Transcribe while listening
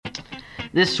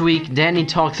This week, Danny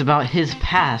talks about his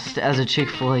past as a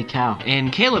Chick-fil-A cow.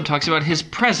 And Caleb talks about his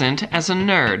present as a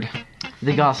nerd.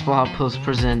 The Gospel Outpost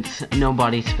presents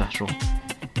Nobody Special.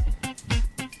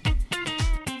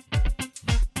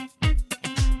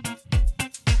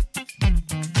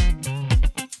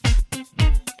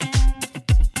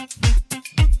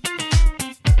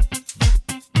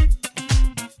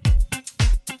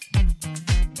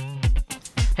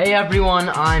 Hey everyone,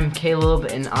 I'm Caleb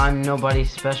and I'm Nobody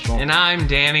Special. And I'm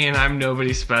Danny and I'm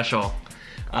Nobody Special.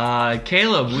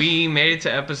 Caleb, we made it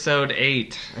to episode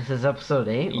 8. This is episode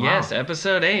 8? Wow. Yes,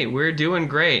 episode 8. We're doing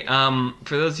great.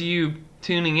 For those of you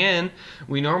tuning in,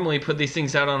 we normally put these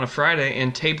things out on a Friday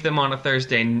and tape them on a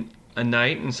Thursday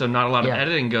night, and so not a lot of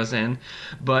editing goes in.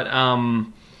 But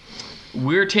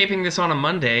we're taping this on a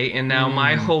Monday, and now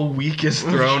my whole week is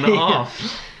thrown off.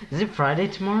 Is it Friday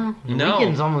tomorrow? The No.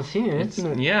 weekend's almost here,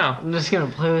 isn't it? Yeah. I'm just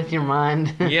gonna play with your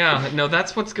mind. Yeah, no,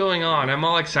 that's what's going on. I'm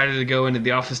all excited to go into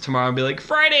the office tomorrow and be like,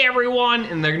 Friday, everyone!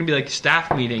 And they're going to be like,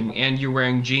 staff meeting, and you're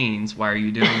wearing jeans. Why are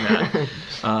you doing that?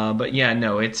 But yeah,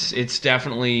 no, it's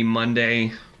definitely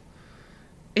Monday.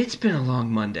 It's been a long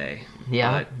Monday.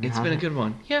 Yeah. But it's been a good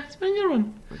one. Yeah, it's been a good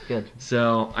one. Good.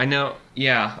 So, I know,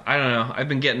 I don't know. I've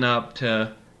been getting up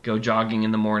to go jogging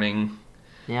in the morning.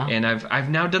 Yeah. And I've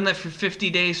now done that for 50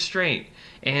 days straight.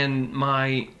 And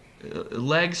my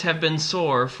legs have been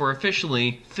sore for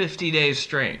officially 50 days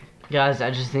straight. Guys,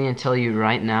 I just need to tell you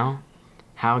right now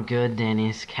how good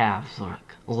Danny's calves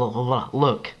look.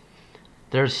 Look.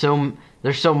 They're so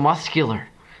muscular.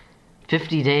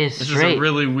 50 days This straight. is a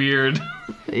really weird.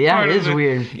 Yeah, it is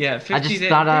weird. Yeah, 50 I just days.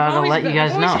 thought I ought to let you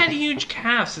guys know. I've always had huge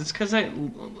calves. It's because I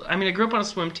grew up on a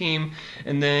swim team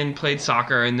and then played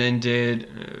soccer and then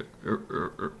did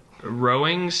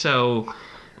rowing. So,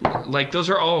 like, those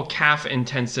are all calf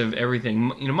intensive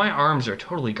everything. You know, my arms are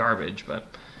totally garbage,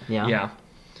 but yeah.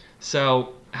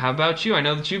 So, how about you? I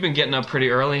know that you've been getting up pretty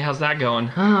early. How's that going?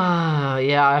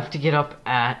 Yeah, I have to get up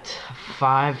at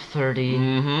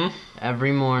 5:30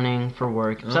 every morning for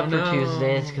work, except for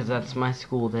Tuesdays because that's my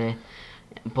school day.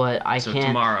 But I can't.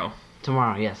 Tomorrow.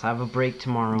 Tomorrow, yes, I have a break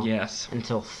tomorrow. Yes.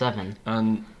 Until 7.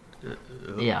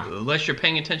 Yeah. Unless you're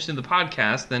paying attention to the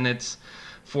podcast, then it's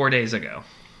 4 days ago.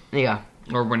 Yeah.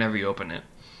 Or whenever you open it.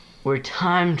 We're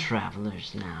time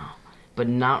travelers now, but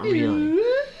not really.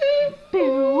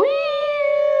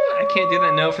 I can't do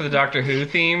that note for the Doctor Who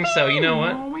theme, so you know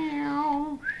what?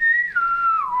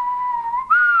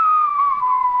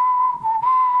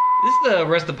 This is the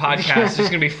rest of the podcast. There's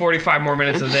going to be 45 more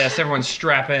minutes of this. Everyone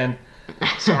strap in.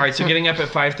 Sorry, so getting up at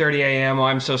 5:30 a.m. Oh,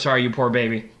 I'm so sorry, you poor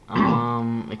baby.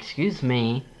 Excuse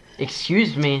me.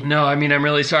 Excuse me. No, I mean, I'm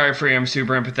really sorry for you. I'm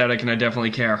super empathetic, and I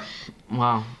definitely care.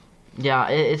 Wow. Yeah,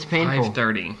 it's painful.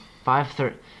 5:30.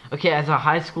 5:30. Okay, as a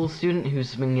high school student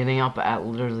who's been getting up at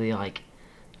literally like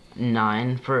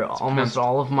 9 for almost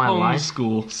all of my life.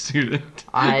 Homeschool student.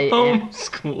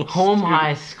 Homeschool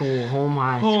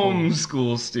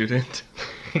student.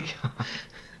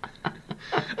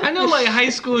 I know, like, high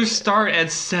schoolers start at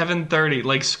 7:30.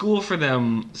 Like, school for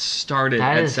them started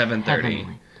at 7:30.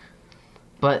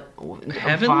 But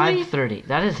Heavenly? 5:30.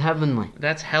 That is heavenly.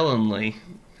 That's Helenly.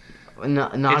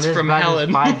 Not It's as from bad Helen.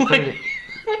 as 5:30.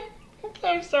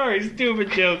 I'm sorry,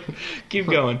 stupid joke. Keep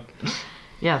going.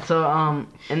 Yeah, so,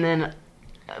 and then,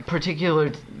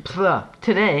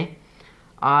 today,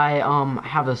 I,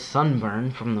 have a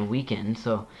sunburn from the weekend,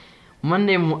 so,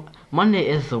 Monday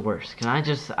is the worst.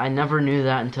 I never knew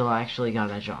that until I actually got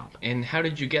a job. And how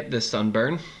did you get this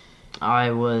sunburn?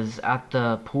 I was at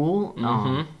the pool,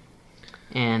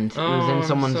 and it was in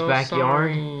someone's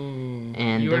backyard,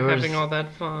 and you were having all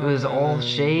that fun. It was all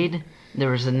shade, there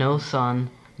was no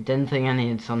sun, didn't think I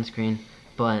needed sunscreen,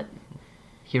 but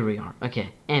here we are. Okay,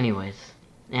 anyways.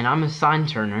 And I'm a sign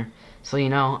turner, so, you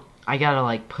know, I gotta,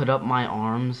 like, put up my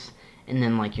arms, and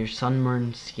then, like, your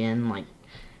sunburned skin, like,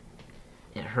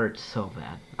 it hurts so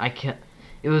bad.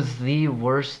 It was the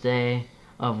worst day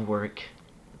of work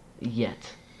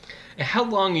yet. How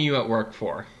long are you at work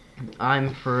for? I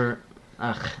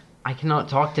cannot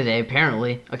talk today,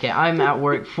 apparently. Okay, I'm at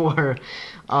work for,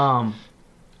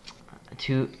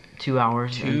 2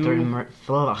 hours and 30 minutes.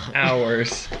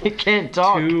 Hours. I can't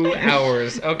talk. 2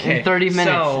 hours. Okay. In 30 minutes.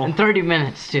 So, in 30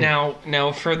 minutes, too.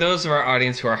 Now, for those of our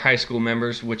audience who are high school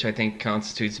members, which I think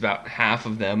constitutes about half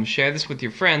of them, share this with your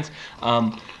friends.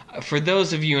 For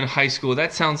those of you in high school,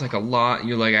 that sounds like a lot.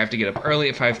 You're like, I have to get up early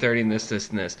at 5:30 and this,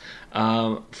 and this.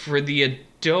 For the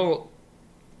adult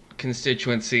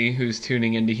constituency who's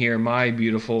tuning in to hear my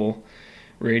beautiful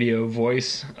radio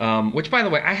voice. Which, by the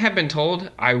way, I have been told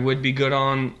I would be good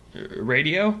on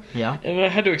radio. Yeah. And I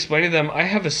had to explain to them, I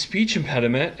have a speech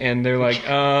impediment. And they're like,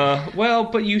 well,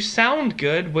 but you sound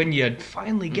good when you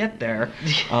finally get there.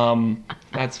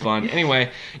 That's fun.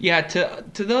 Anyway, yeah,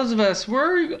 to those of us,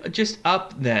 we're just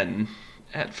up then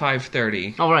at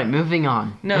 5:30. All right, moving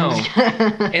on. No.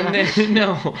 And then,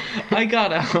 no, I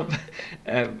got up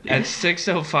at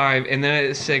 6:05, and then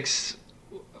at 6...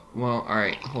 Well, all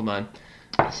right, hold on.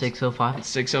 6:05.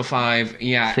 6:05.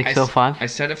 Yeah. 6:05. I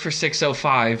set it for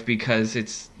 6:05 because it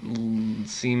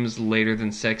seems later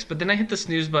than 6. But then I hit the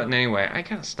snooze button anyway. I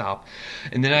gotta stop.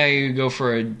 And then I go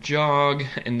for a jog,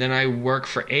 and then I work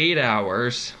for 8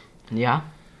 hours. Yeah.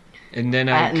 And then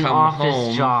At I an come office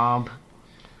home. job.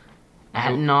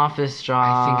 At an office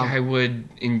job. I think I would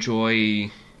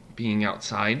enjoy being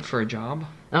outside for a job.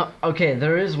 Oh, okay,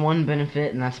 there is one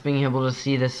benefit, and that's being able to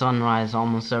see the sunrise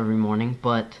almost every morning,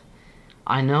 but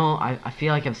I know, I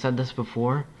feel like I've said this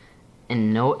before,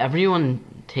 and no, everyone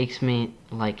takes me,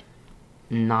 like,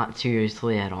 not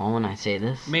seriously at all when I say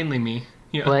this. Mainly me.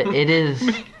 Yeah. But it is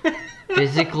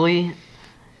physically,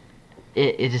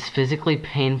 it is physically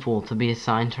painful to be a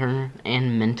sign turner,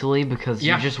 and mentally, because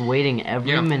Yeah. you're just waiting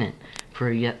every Yeah. minute for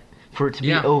it to be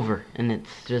Yeah. over, and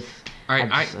it's just... All right,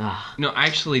 I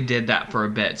actually did that for a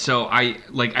bit. So I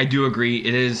do agree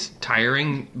it is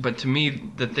tiring, but to me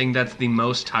the thing that's the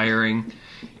most tiring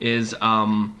is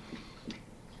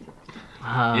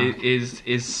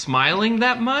is smiling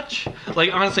that much.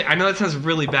 Like, honestly, I know that sounds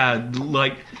really bad.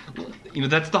 Like, you know,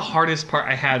 that's the hardest part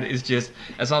I had, is just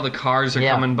as all the cars are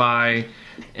coming by.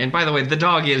 And by the way, the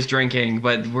dog is drinking,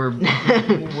 but we're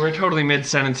totally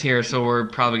mid-sentence here, so we're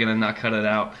probably going to not cut it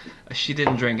out. She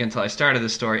didn't drink until I started the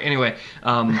story. Anyway,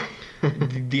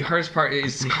 the hardest part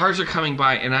is cars are coming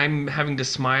by, and I'm having to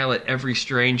smile at every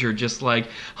stranger, just like,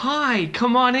 hi,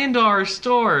 come on into our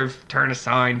store. Turn a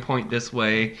sign, point this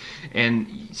way.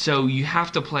 And so you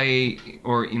have to play,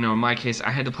 or, you know, in my case, I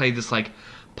had to play this, like,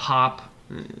 pop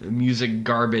music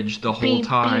garbage the whole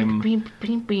time. J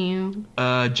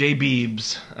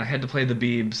Biebs. I had to play the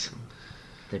Biebs.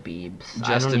 The Biebs.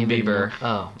 Justin Bieber.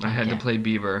 Oh. I had to play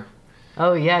Bieber.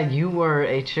 Oh, yeah, you were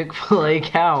a Chick-fil-A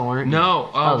cow, weren't you? No,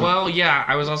 well, yeah,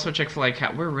 I was also a Chick-fil-A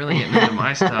cow. We're really getting into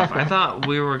my stuff. I thought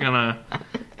we were gonna...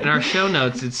 In our show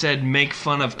notes, it said make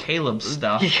fun of Caleb's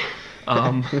stuff.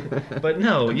 But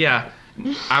no, yeah.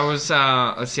 I was,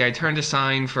 let's see, I turned a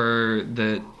sign for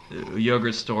the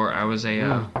yogurt store I was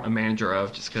a manager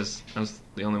of, just because I was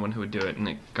the only one who would do it, and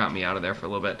it got me out of there for a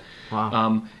little bit.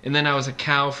 Wow. And then I was a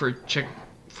cow for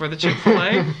the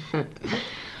Chick-fil-A.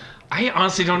 I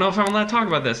honestly don't know if I'm allowed to talk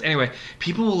about this. Anyway,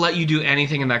 people will let you do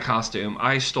anything in that costume.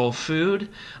 I stole food.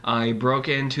 I broke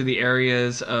into the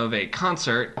areas of a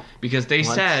concert because they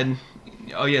said,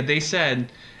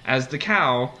 as the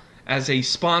cow, as a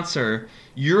sponsor,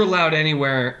 you're allowed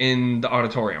anywhere in the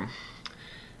auditorium.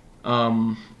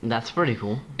 That's pretty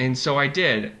cool. And so I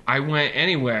did. I went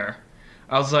anywhere.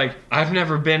 I was like, I've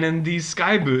never been in these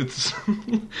sky booths.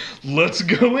 Let's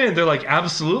go in. They're like,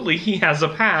 absolutely, he has a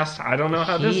pass. I don't know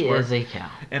how this works. He is a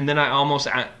cow. And then I almost,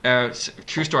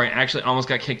 true story, I actually almost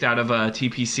got kicked out of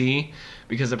TPC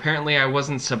because apparently I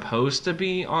wasn't supposed to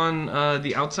be on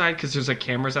the outside because there's like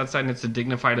cameras outside and it's a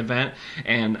dignified event.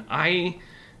 And I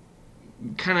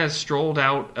kind of strolled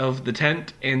out of the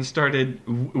tent and started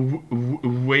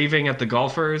waving at the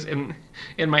golfers, and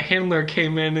my handler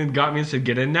came in and got me and said,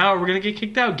 get in now, we're gonna get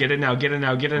kicked out, get in now, get in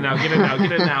now, get in now, get in now,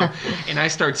 get in now. And I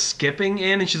start skipping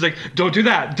in, and she's like, don't do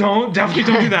that, definitely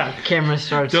don't do that. Camera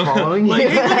starts following you. Like,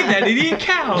 hey, look at that idiot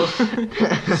cow.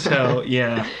 So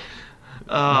yeah.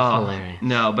 That's hilarious.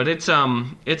 No, but it's a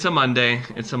Monday.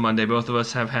 It's a Monday. Both of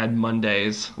us have had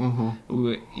Mondays.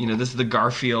 Mm-hmm. You know, this is the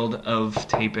Garfield of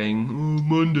taping.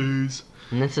 Mondays.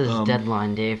 And this is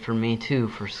deadline day for me too,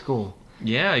 for school.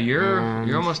 Yeah, you're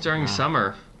almost during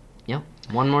summer. Yep.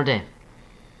 One more day.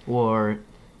 Or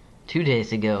 2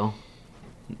 days ago.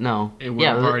 No. It would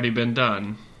have already been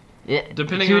done. Yeah,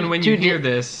 Depending on when you hear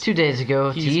this. 2 days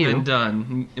ago he's to you. been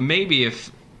done. Maybe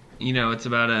if, you know, it's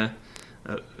about a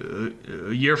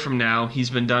year from now, he's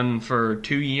been done for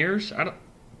 2 years. I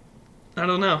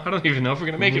don't know. I don't even know if we're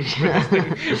gonna make it for this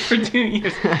thing for 2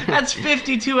 years. That's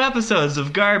 52 episodes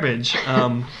of garbage.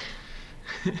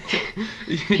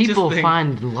 People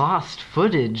find lost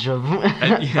footage of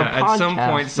at some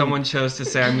point someone chose to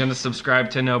say, I'm going to subscribe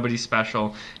to Nobody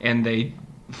Special, and they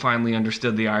finally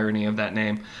understood the irony of that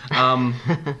name.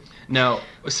 No,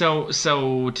 so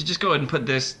to just go ahead and put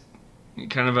this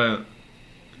kind of a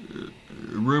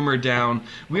rumor down.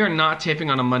 We are not taping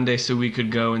on a Monday so we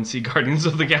could go and see Guardians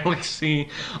of the Galaxy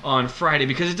on Friday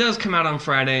because it does come out on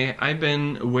Friday. I've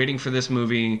been waiting for this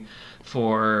movie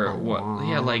for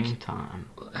long time.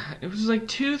 It was like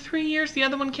 2-3 years the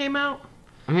other one came out.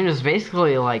 I mean, it was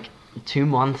basically like 2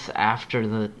 months after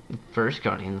the first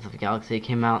Guardians of the Galaxy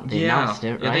came out. They announced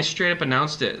it, right? Yeah, they straight up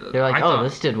announced it. They're like,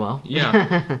 this did well.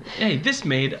 Yeah. Hey, this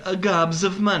made a gobs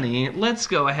of money. Let's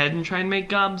go ahead and try and make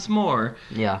gobs more.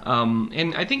 Yeah.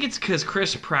 And I think it's because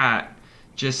Chris Pratt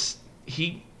just,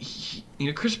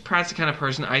 Chris Pratt's the kind of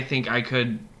person I think I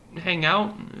could hang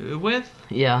out with.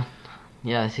 Yeah.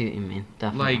 Yeah, I see what you mean.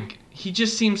 Definitely. Like, he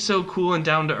just seems so cool and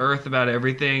down to earth about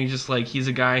everything. Just like he's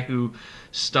a guy who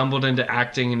stumbled into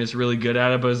acting and is really good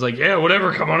at it, but is like, yeah,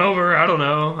 whatever, come on over. I don't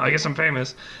know. I guess I'm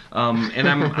famous. And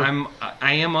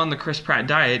I am on the Chris Pratt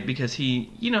diet because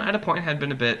he, at a point had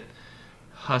been a bit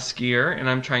huskier, and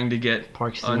I'm trying to get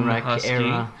Parks and Rec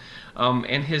era.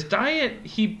 And his diet,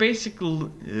 he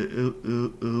basically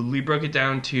broke it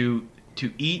down to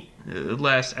eat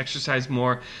less, exercise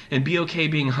more, and be okay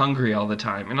being hungry all the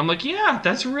time. And I'm like, yeah,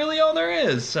 that's really all there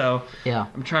is. So yeah,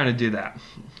 I'm trying to do that.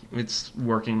 It's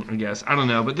working, I guess. I don't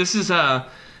know. But this is the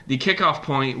kickoff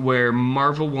point where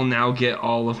Marvel will now get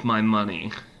all of my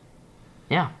money.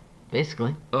 Yeah,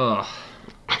 basically. Ugh.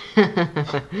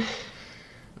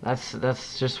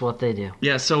 That's just what they do.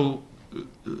 Yeah, so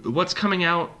what's coming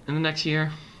out in the next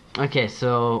year? Okay,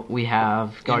 so we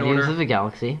have Guardians of the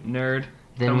Galaxy. Nerd.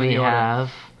 Then we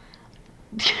have...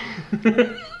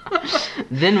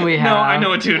 Then we have... No, I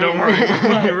know it too, don't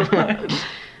worry.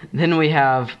 Then we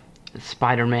have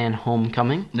Spider-Man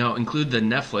Homecoming. No, include the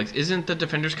Netflix. Isn't the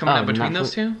Defenders coming out between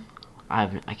those two? I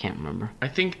can't remember. I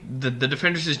think the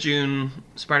Defenders is June,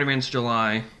 Spider-Man's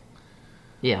July.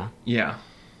 Yeah. Yeah.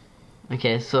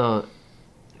 Okay, so...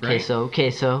 Right?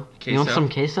 Queso. You want some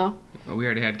queso? Well, we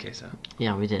already had queso.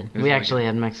 Yeah, we did. We actually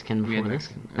had Mexican before we had this.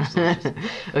 Mexican.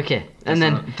 Okay,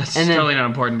 That's totally not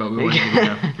important, but we wanted to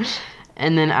know.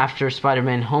 And then after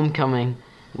Spider-Man Homecoming,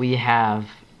 we have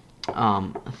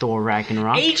Thor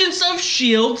Ragnarok. Agents of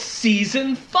S.H.I.E.L.D.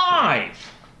 Season 5!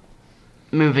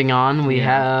 Moving on, we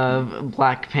have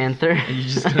Black Panther. You're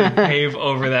just gonna pave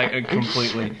over that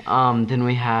completely. Then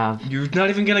we have... You're not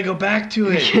even gonna go back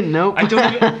to it. Nope.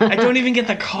 I don't even get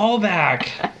the call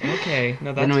back. Okay,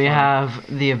 no, that's Then we fine.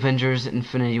 have the Avengers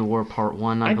Infinity War Part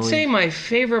 1, I believe. I'd say my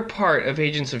favorite part of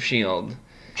Agents of S.H.I.E.L.D.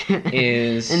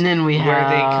 is and then we where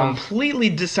have... they completely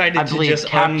decided to just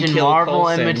Captain unkill Marvel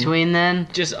Coulson. in between then.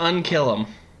 Just unkill him.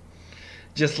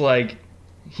 Just like...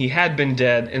 He had been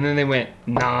dead, and then they went,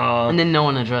 nah. And then no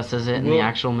one addresses it in the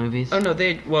actual movies. Oh, no,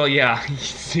 yeah.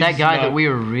 That guy that we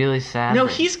were really sad No,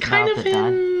 he's kind about of that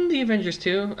died. in the Avengers,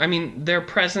 too. I mean, their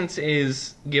presence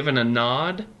is given a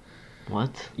nod.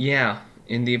 What? Yeah,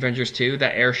 in the Avengers 2,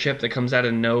 that airship that comes out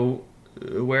of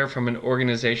nowhere from an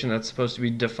organization that's supposed to be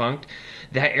defunct.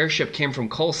 That airship came from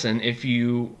Coulson, if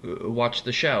you watch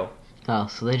the show. Oh,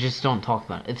 so they just don't talk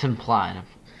about it. It's implied.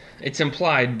 It's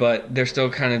implied, but they're still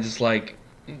kind of just like...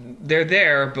 They're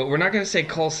there, but we're not going to say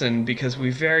Coulson because we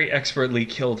very expertly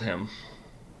killed him.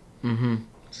 Mm-hmm.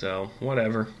 So,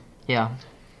 whatever. Yeah.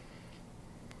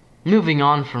 Moving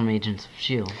on from Agents of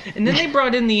S.H.I.E.L.D. And then they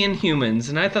brought in the Inhumans,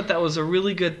 and I thought that was a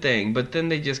really good thing, but then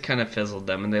they just kind of fizzled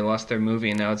them, and they lost their movie,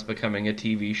 and now it's becoming a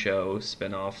TV show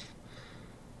spin-off.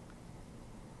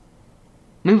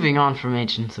 Moving on from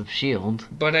Agents of S.H.I.E.L.D.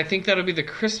 But I think that'll be the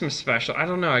Christmas special. I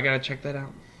don't know, I gotta check that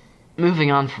out.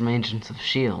 Moving on from Agents of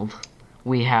S.H.I.E.L.D.,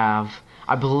 we have,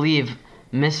 I believe,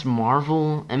 Miss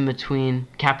Marvel in between,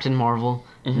 Captain Marvel,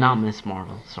 not Miss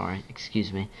Marvel, sorry,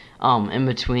 excuse me, in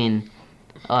between...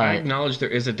 I acknowledge there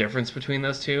is a difference between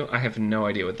those two. I have no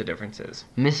idea what the difference is.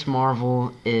 Miss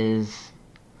Marvel is...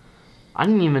 I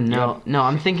didn't even know. Yep. No,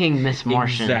 I'm thinking Miss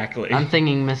Martian. Exactly. I'm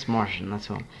thinking Miss Martian, that's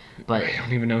one. But I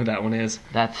don't even know who that one is.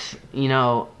 that's,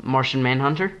 Martian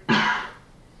Manhunter?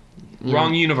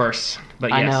 Wrong universe,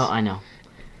 but yes. I know.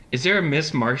 Is there a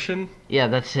Miss Martian? Yeah,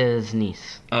 that's his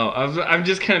niece. Oh, I'm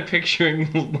just kind of picturing,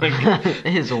 like...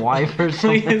 His wife or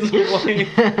something. His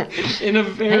wife in a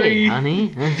very... Hey,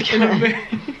 honey. In a very...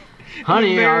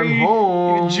 Honey, in a very I'm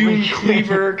home. June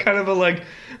Cleaver, kind of a like...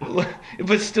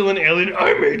 But still an alien.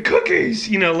 I made cookies!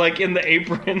 Like in the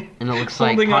apron. And it looks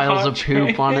like holding a piles hot of poop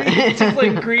tray. on it. It's just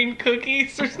like green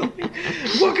cookies or something.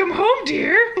 Welcome home,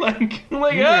 dear! You're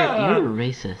a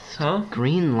racist. Huh?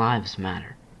 Green lives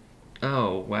matter.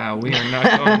 Oh, wow. We are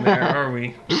not going there, are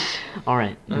we?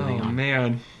 Alright, moving on.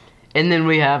 Man. And then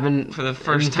we have For the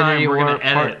first time, we're going to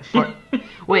edit.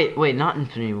 Wait, not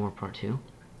Infinity War Part 2.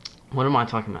 What am I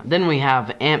talking about? Then we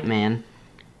have Ant-Man,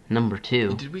 number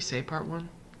 2. Did we say part 1?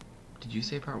 Did you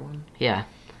say part 1? Yeah.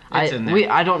 It's in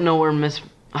there. I don't know where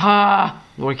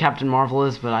where Captain Marvel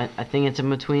is, but I think it's in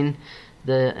between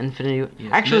the Infinity.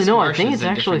 Yes, Actually, Miss no, I Martian's think it's a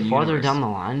actually different farther universe. down the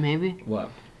line, maybe. What?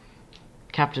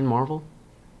 Captain Marvel.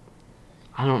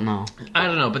 I don't know. I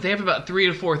don't know, but they have about 3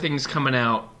 to 4 things coming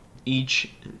out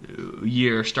each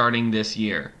year, starting this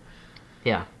year.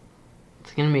 Yeah,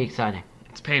 it's gonna be exciting.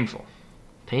 It's painful.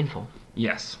 Painful.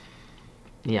 Yes.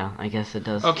 Yeah, I guess it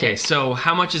does. Okay, kick. so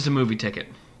how much is a movie ticket?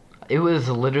 It was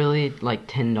literally like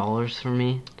 $10 for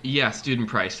me. Yeah, student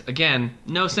price. Again,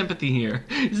 no sympathy here.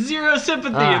 Zero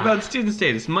sympathy Ah. about student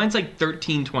status. Mine's like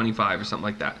 $13.25 or something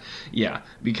like that. Yeah,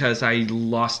 because I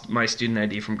lost my student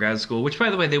ID from grad school, which, by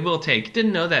the way, they will take.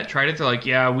 Didn't know that. Tried it. They're like,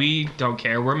 yeah, we don't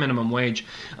care. We're minimum wage.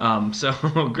 So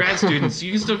grad students,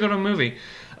 you can still go to a movie.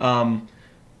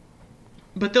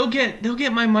 But they'll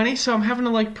get my money, so I'm having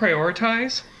to like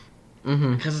prioritize.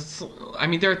 Mm-hmm. Because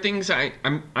there are things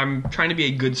I'm trying to be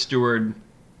a good steward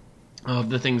of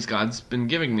the things God's been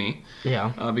giving me.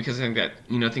 Yeah. Because I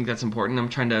think that's important. I'm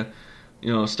trying to,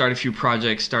 start a few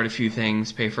projects, start a few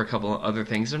things, pay for a couple of other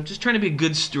things. I'm just trying to be a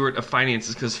good steward of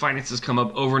finances because finances come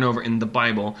up over and over in the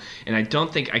Bible, and I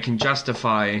don't think I can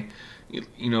justify,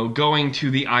 going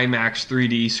to the IMAX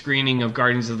 3D screening of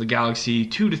Guardians of the Galaxy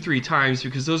 2 to 3 times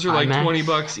because those are like IMAX?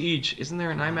 $20 each. Isn't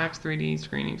there an IMAX 3D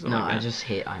screening? No, like that? I just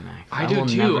hate IMAX. I do will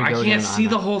too. never I go to can't an see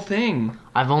the IMAX. whole thing.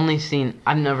 I've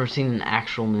never seen an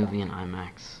actual movie in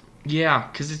IMAX. Yeah,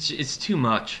 because it's too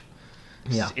much.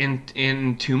 Yeah.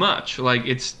 In too much. Like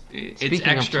it's Speaking of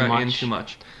extra too much, and too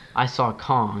much. I saw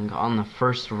Kong on the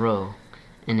first row,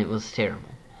 and it was terrible.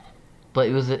 But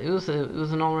it was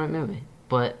an alright movie.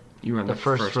 But You were on the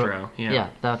first row. Yeah. Yeah,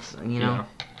 that's Yeah.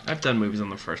 I've done movies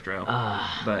on the first row.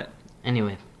 But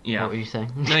Anyway, yeah. what were you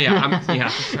saying? No, yeah,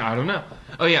 I don't know.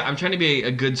 Oh yeah, I'm trying to be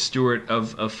a good steward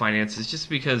of finances just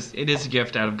because it is a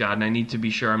gift out of God and I need to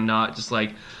be sure I'm not just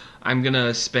like I'm going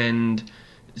to spend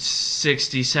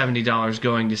 $60-$70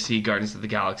 going to see Guardians of the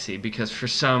Galaxy because for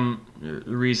some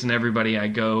reason everybody I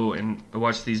go and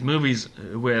watch these movies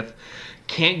with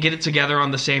can't get it together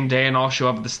on the same day and all show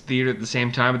up at this theater at the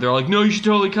same time. But they're like, no, you should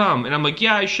totally come. And I'm like,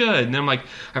 yeah, I should. And then I'm like,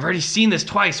 I've already seen this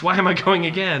twice. Why am I going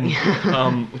again?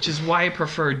 Which is why I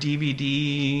prefer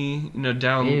DVD,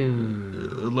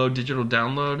 low digital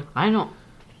download. I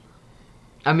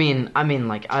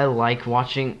like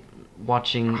watching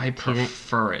I TV.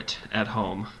 prefer it at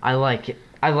home. I like it.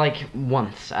 I like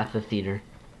once at the theater,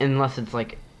 unless it's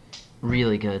like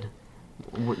really good.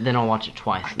 Then I'll watch it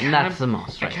twice, and that's the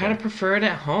most. I kind of prefer it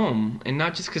at home, and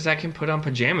not just because I can put on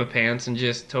pajama pants and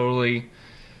just totally,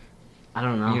 I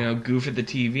don't know. goof at the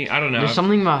TV. I don't know. There's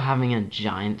something about having a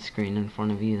giant screen in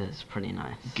front of you that's pretty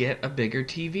nice. Get a bigger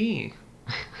TV.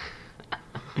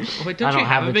 Wait, I don't you don't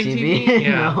have a big TV?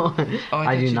 Yeah. No, Oh,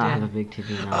 I do thought you not did. have a big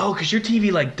TV now. Oh, because your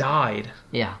TV died.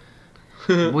 Yeah.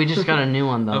 We just got a new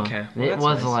one though. Okay, well, it that's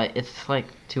was nice. it's like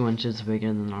 2 inches bigger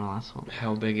than our last one.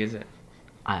 How big is it?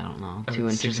 I don't know. Oh, 2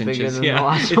 it's inches 6 bigger inches. than Yeah, the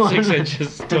last it's one. 6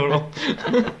 inches total.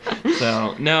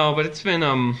 So no, but it's been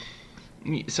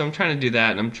So I'm trying to do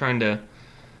that, and I'm trying to,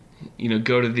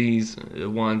 go to these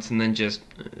once, and then just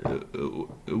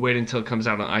wait until it comes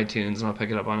out on iTunes, and I'll pick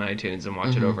it up on iTunes and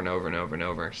watch it over and over and over and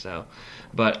over. So,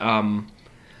 but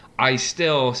I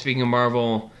still, speaking of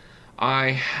Marvel,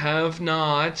 I have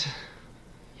not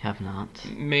You have not.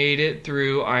 made it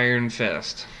through Iron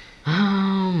Fist. Oh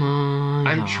my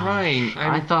I'm gosh. trying.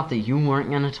 I thought that you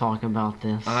weren't gonna talk about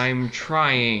this. I'm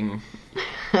trying.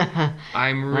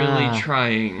 I'm really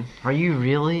trying. Are you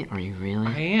really? Are you I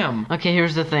really? am. Okay,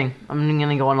 here's the thing. I'm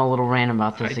gonna go on a little rant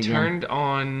about I this again. turned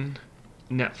on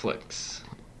Netflix.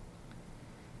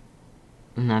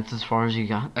 And that's as far as you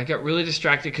got? I got really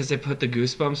distracted because they put the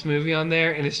Goosebumps movie on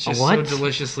there, and it's just so What?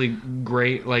 deliciously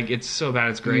great. Like, it's so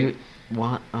bad, it's great. You,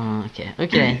 what? Okay.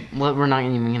 Okay. Well, we're not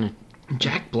even gonna.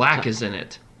 Jack Black is in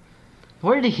it.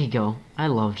 Where did he go? I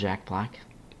love Jack Black.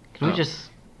 Can we Oh. just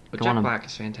But go Jack on a Black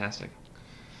is fantastic.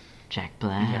 Jack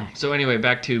Black? So anyway,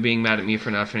 back to being mad at me for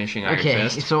not finishing Iron Okay,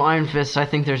 Fist. so Iron Fist, I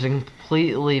think there's a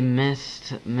completely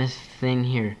missed thing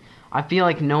here. I feel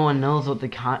like no one knows what the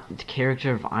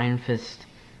character of Iron Fist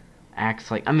acts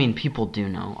like. I mean, people do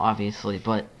know, obviously,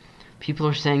 but people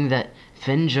are saying that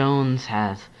Finn Jones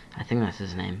has, I think that's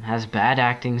his name, has bad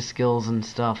acting skills and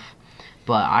stuff.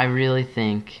 But I really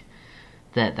think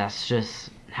that that's just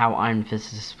how Iron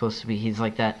Fist is supposed to be. He's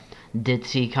like that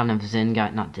ditzy kind of Zen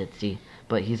guy, not ditzy,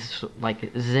 but he's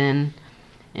like Zen,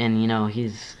 and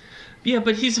he's... Yeah,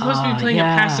 but he's supposed to be playing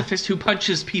yeah. a pacifist who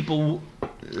punches people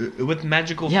with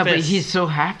magical Yeah, fists. but he's so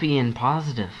happy and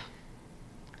positive.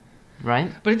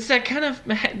 Right? But it's that kind of...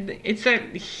 It's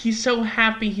that he's so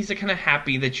happy, he's the kind of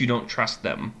happy that you don't trust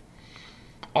them.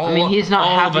 he's not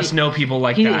all happy. of us know people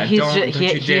like he, that. he's Don't you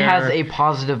he dare. has a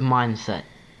positive mindset,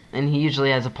 and he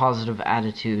usually has a positive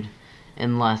attitude,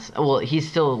 unless he's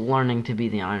still learning to be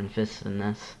the Iron Fist in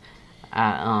this.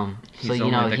 He's so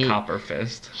only the Copper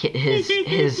Fist. his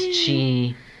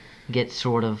chi gets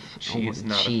sort of Chi is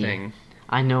not a thing.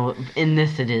 I know in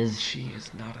this it is. Chi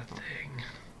is not a thing.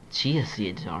 Chia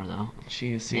seeds are though.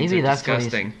 Chia seeds Maybe are that's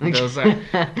disgusting. what he's...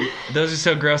 Those are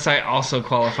so gross. I also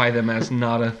qualify them as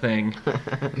not a thing.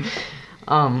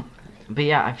 But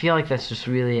yeah, I feel like that's just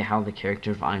really how the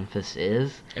character of Iron Fist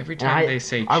is. Every time they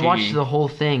say chi, I watched the whole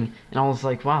thing and I was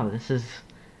like, wow, this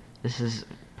is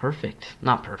perfect.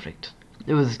 Not perfect.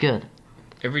 It was good.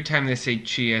 Every time they say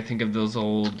chi, I think of those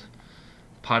old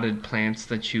potted plants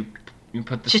that you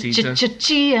put the seeds in.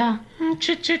 Chia.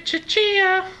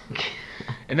 Chia.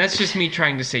 And that's just me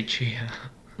trying to say chia.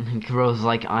 It grows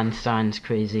like Einstein's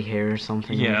crazy hair or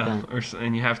something like that.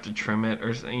 And you have to trim it,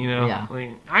 or Yeah.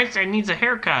 like Einstein needs a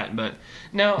haircut. But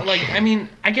no, like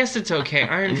I guess it's okay.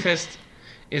 Iron Fist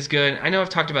is good. I know I've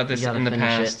talked about this in the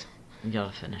past. You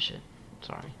gotta finish it.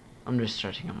 Sorry, I'm just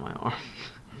stretching on my arm.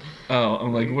 Oh,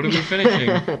 I'm like, what are we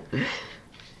finishing?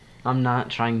 I'm not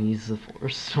trying to use the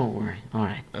force. Don't worry. All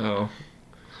right. Oh.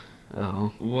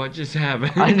 What just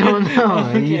happened? I don't know.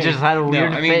 Okay. You just had a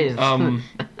weird face.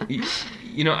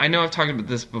 I know I've talked about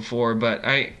this before, but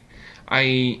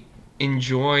I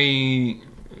enjoy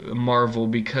Marvel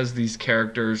because these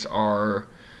characters are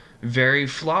very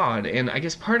flawed, and I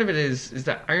guess part of it is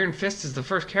that Iron Fist is the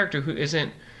first character who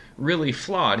isn't really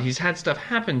flawed. He's had stuff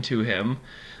happen to him,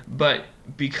 but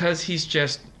because he's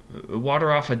just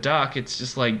water off a duck, it's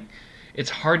just like it's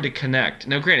hard to connect.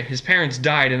 Now, granted, his parents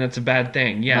died, and that's a bad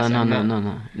thing. Yes,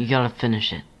 no. You gotta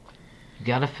finish it.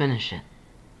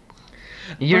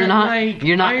 You're but not Iron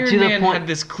to the Man point. had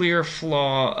this clear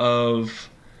flaw of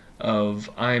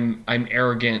I'm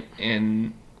arrogant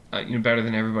and better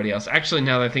than everybody else. Actually,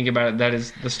 now that I think about it, that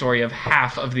is the story of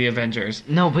half of the Avengers.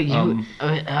 No, but you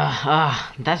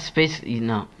that's basically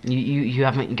you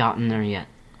haven't gotten there yet.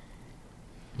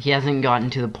 He hasn't gotten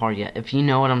to the part yet. If you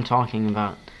know what I'm talking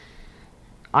about,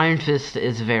 Iron Fist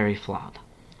is very flawed.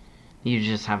 You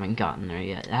just haven't gotten there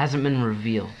yet. It hasn't been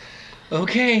revealed.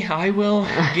 Okay, I will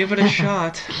give it a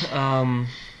shot. I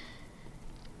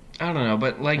don't know,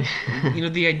 but like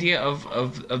the idea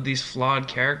of these flawed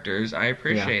characters, I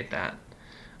appreciate that.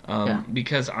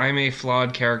 Because I'm a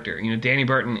flawed character. Danny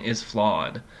Burton is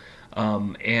flawed.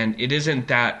 And it isn't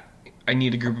that I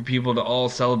need a group of people to all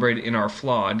celebrate in our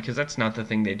flawed, because that's not the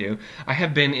thing they do. I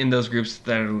have been in those groups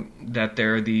that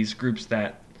there are these groups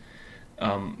that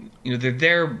they're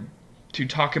there to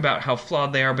talk about how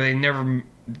flawed they are, but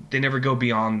they never go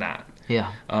beyond that.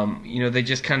 Yeah. They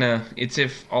just kind of, it's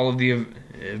if all of the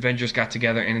Avengers got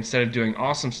together and instead of doing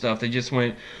awesome stuff, they just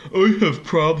went, I have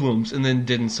problems, and then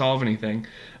didn't solve anything.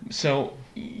 So,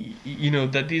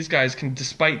 that these guys can,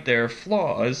 despite their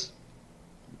flaws,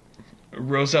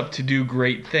 rose up to do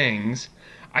great things,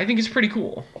 I think is pretty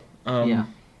cool. Yeah.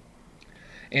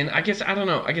 And I guess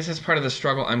that's part of the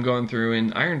struggle I'm going through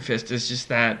in Iron Fist, is just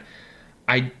that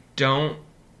I don't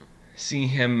see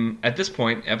him, at this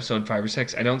point, episode 5 or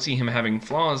 6, I don't see him having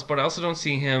flaws, but I also don't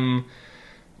see him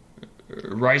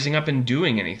rising up and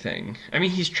doing anything. I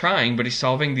mean, he's trying, but he's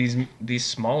solving these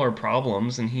smaller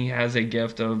problems, and he has a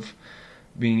gift of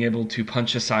being able to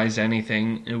punch-a-size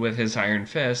anything with his Iron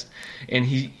Fist, and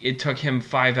it took him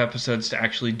 5 episodes to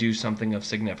actually do something of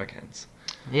significance.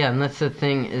 Yeah, and that's the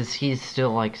thing, is he's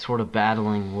still like sort of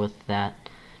battling with that,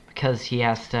 because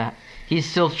he's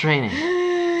still training.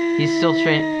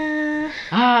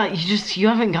 You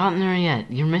haven't gotten there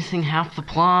yet. You're missing half the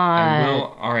plot. I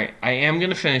will. Alright, I am going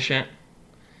to finish it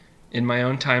in my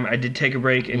own time. I did take a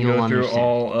break and You'll go through understand.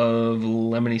 all of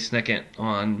Lemony Snicket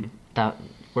on... That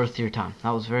worth your time.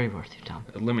 That was very worth your time.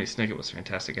 Lemony Snicket was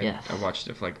fantastic. Yes. I watched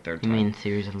it for like third You time. mean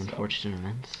series of unfortunate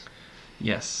events?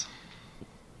 Yes.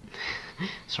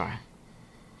 Sorry.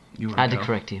 You want I had to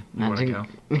correct you. You want to go?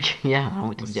 Yeah,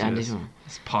 Let's I do this. did.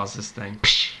 Let's pause this thing.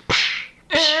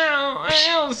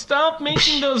 Ew, stop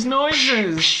making those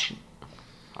noises.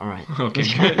 All right. Okay,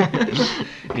 good.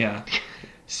 Yeah.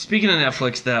 Speaking of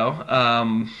Netflix,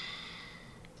 though,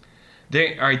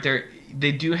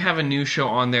 they do have a new show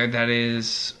on there that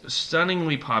is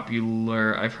stunningly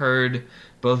popular. I've heard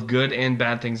both good and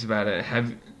bad things about it.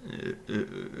 Have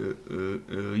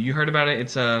you heard about it?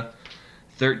 It's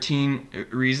 13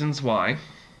 Reasons Why.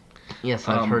 Yes,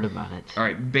 I've heard about it. All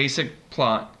right, basic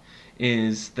plot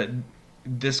is that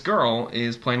this girl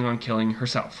is planning on killing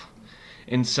herself.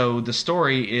 And so the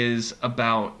story is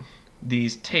about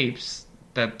these tapes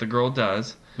that the girl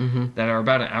does that are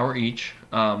about an hour each,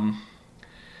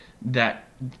 that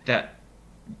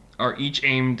are each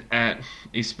aimed at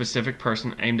a specific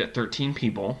person, aimed at 13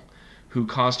 people who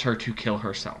caused her to kill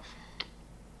herself.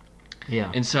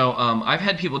 Yeah. And so I've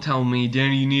had people tell me,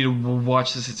 Danny, you need to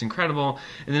watch this, it's incredible.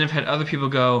 And then I've had other people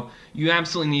go, you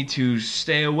absolutely need to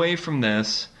stay away from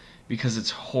this because it's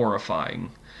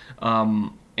horrifying.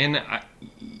 And I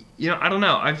don't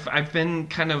know. I've been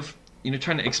kind of,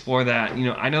 trying to explore that.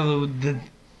 I know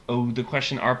the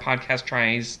question our podcast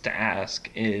tries to ask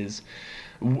is,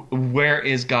 where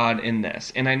is God in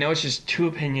this? And I know it's just two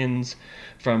opinions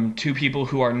from two people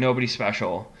who are nobody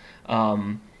special.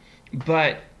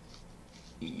 But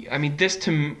I mean, this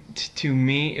to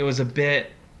me, it was a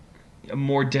bit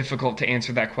more difficult to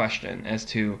answer that question as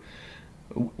to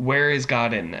where is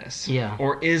God in this? Yeah.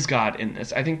 Or is God in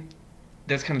this? I think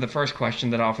that's kind of the first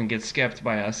question that often gets skipped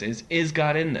by us is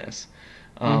God in this?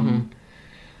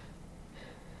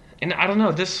 And I don't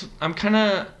know, I'm kind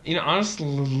of, honestly,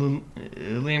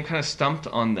 I'm kind of stumped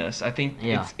on this. I think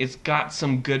it's got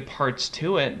some good parts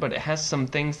to it, but it has some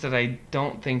things that I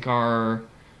don't think are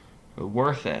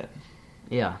worth it.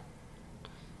 Yeah.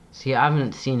 See, I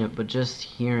haven't seen it, but just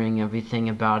hearing everything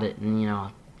about it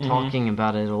and, talking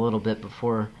about it a little bit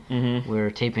before we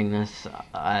were taping this,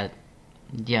 I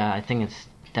think it's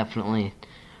definitely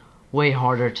way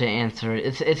harder to answer.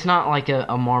 It's not like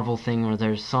a Marvel thing where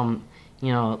there's some,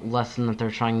 lesson that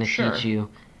they're trying to teach you,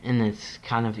 and it's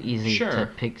kind of easy to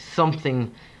pick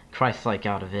something Christ-like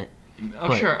out of it.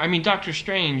 Sure. I mean, Doctor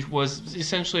Strange was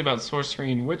essentially about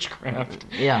sorcery and witchcraft.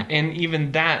 Yeah. And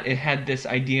even that, it had this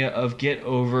idea of get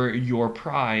over your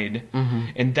pride.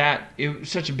 And that, it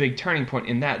was such a big turning point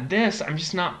in that. This, I'm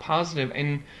just not positive.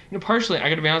 And, partially, I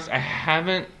gotta be honest, I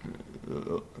haven't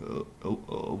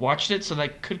watched it, so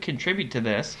that could contribute to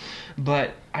this.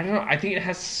 But, I don't know, I think it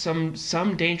has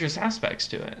some dangerous aspects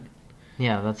to it.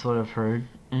 Yeah, that's what I've heard.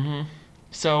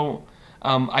 So...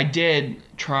 I did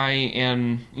try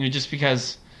and, just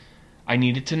because I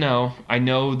needed to know. I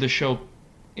know the show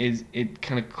it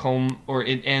kind of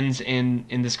it ends in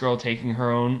this girl taking her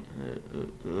own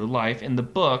life. In the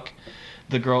book,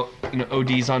 the girl,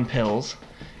 ODs on pills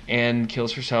and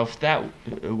kills herself that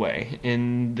way.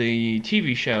 In the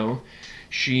TV show,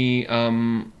 she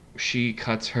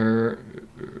cuts her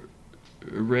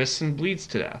wrists and bleeds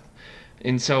to death.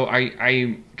 And so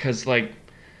because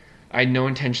I had no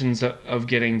intentions of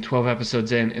getting 12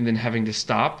 episodes in and then having to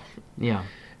stop. Yeah.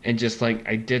 And just I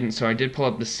didn't. So I did pull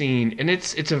up the scene, and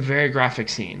it's a very graphic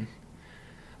scene.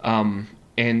 And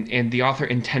the author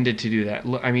intended to do that.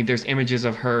 I mean, there's images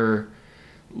of her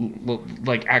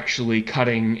actually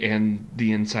cutting and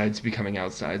the insides becoming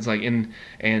outsides.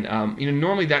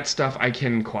 Normally that stuff I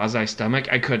can quasi stomach.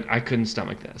 I couldn't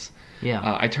stomach this. Yeah.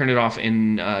 I turned it off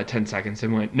in 10 seconds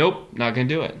and went, nope, not gonna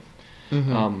do it.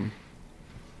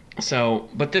 So,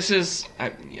 but this is,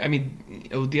 I mean,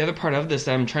 the other part of this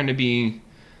that I'm trying to be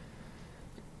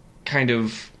kind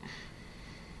of,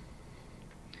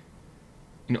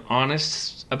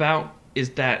 honest about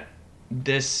is that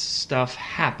this stuff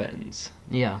happens.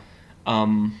 Yeah.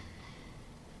 I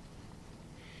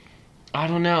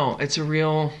don't know. It's a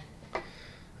real,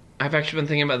 I've actually been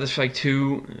thinking about this for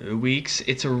 2 weeks.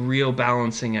 It's a real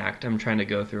balancing act I'm trying to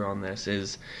go through on this.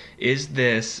 Is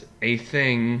this a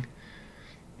thing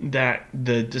that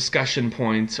the discussion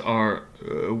points are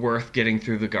worth getting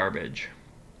through the garbage?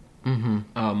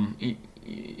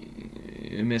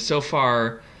 So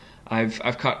far,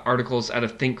 I've caught articles out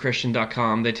of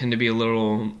thinkchristian.com. They tend to be a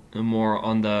little more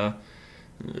on the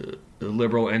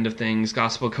liberal end of things.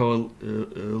 Gospel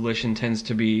Coalition tends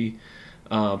to be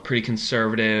pretty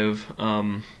conservative.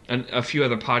 And a few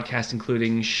other podcasts,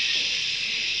 including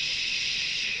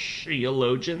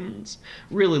theologians,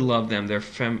 really love them. They're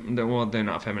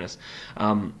not feminists.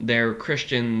 They're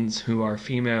Christians who are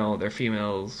female. They're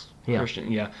females. Yeah.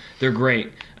 Christian. Yeah, they're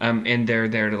great. And they're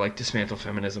there to dismantle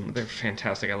feminism. They're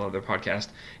fantastic. I love their podcast,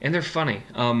 and they're funny.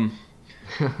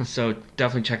 So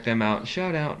definitely check them out.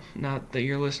 Shout out, not that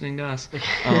you're listening to us.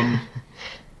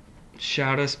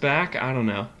 Shout us back. I don't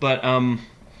know, but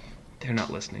they're not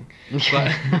listening.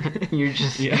 But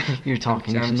you're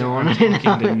talking to no one. I'm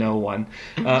talking to no one.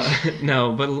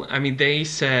 No, but I mean, they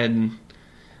said,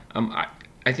 I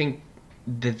think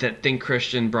that Think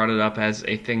Christian brought it up as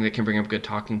a thing that can bring up good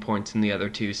talking points, and the other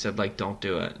two said don't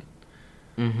do it.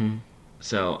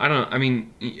 So I don't know. I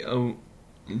mean, do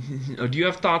you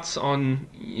have thoughts on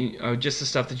just the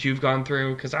stuff that you've gone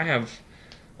through? Because I have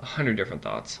 100 different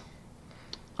thoughts.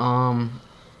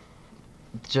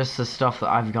 Just the stuff that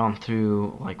I've gone through,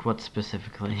 what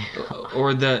specifically?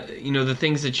 Or the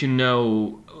things that you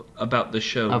know about the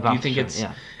show. Do you think it's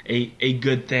a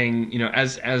good thing,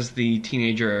 as the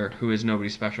teenager who is nobody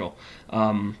special?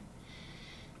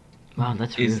 Wow,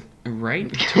 that's is rude.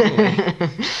 right. Totally.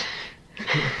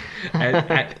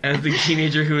 as the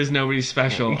teenager who is nobody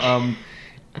special,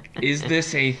 is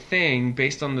this a thing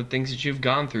based on the things that you've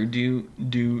gone through? Do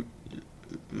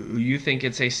you think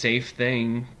it's a safe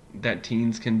thing that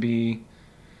teens can be?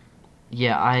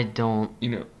 Yeah, I don't.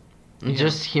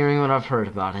 Just hearing what I've heard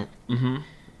about it, Mm-hmm.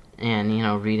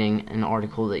 and reading an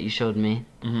article that you showed me,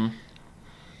 Mm-hmm.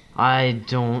 I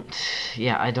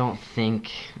don't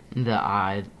think that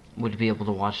I would be able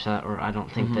to watch that, or I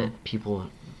don't think that people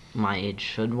my age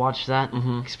should watch that,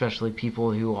 especially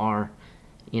people who are,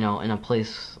 in a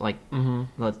place like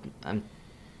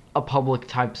a public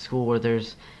type school where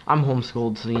I'm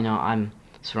homeschooled, so I'm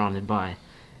surrounded by,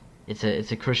 it's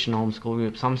a Christian homeschool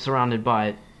group, so I'm surrounded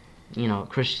by,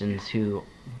 Christians who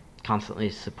constantly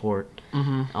support.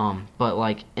 But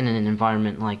like in an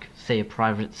environment like say a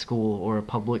private school or a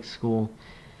public school,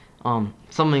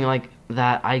 something like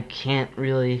that, I can't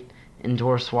really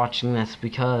endorse watching this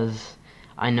because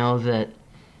I know that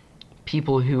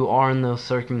people who are in those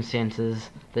circumstances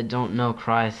that don't know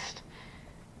Christ,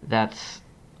 this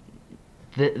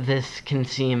can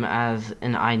seem as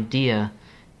an idea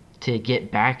to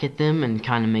get back at them and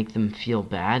kind of make them feel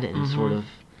bad and sort of.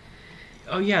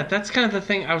 Oh yeah, that's kind of the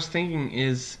thing I was thinking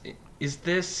is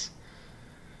this.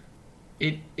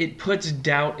 It puts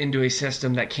doubt into a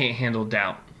system that can't handle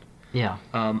doubt. Yeah.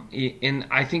 And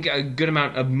I think a good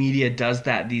amount of media does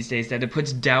that these days, that it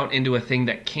puts doubt into a thing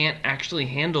that can't actually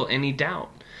handle any doubt.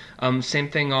 Same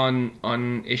thing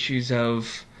on issues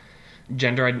of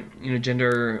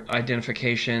gender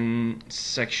identification,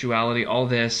 sexuality, all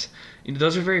this.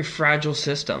 Those are very fragile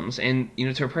systems, and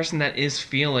to a person that is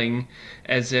feeling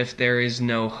as if there is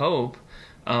no hope,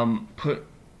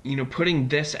 putting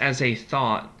this as a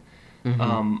thought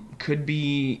could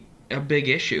be a big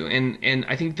issue. And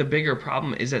I think the bigger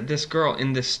problem is that this girl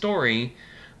in this story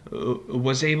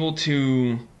was able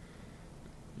to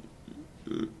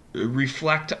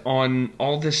reflect on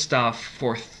all this stuff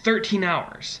for 13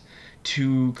 hours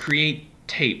to create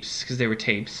tapes, because they were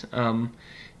tapes,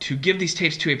 to give these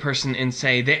tapes to a person and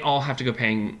say they all have to go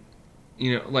paying,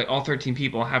 like all 13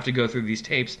 people have to go through these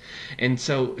tapes. And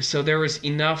so there was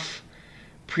enough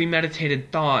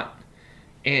premeditated thought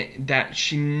that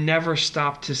she never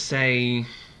stopped to say,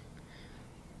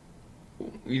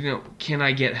 can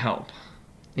I get help?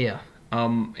 Yeah.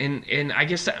 And I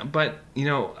guess but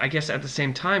I guess at the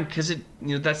same time, because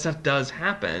that stuff does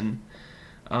happen,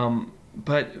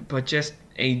 but just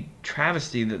a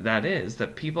travesty that is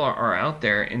that people are out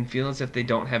there and feel as if they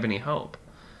don't have any hope.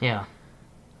 Yeah.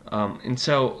 And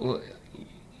so,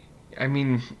 I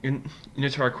mean,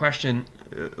 to our question,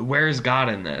 where is God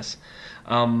in this?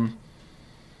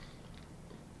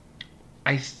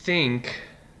 I think,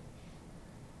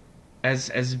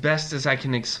 as best as I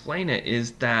can explain it,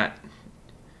 is that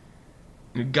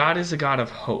God is a God of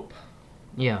hope.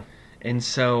 Yeah. And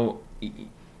so,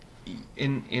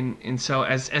 so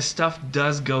as stuff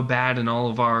does go bad in all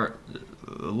of our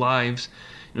lives,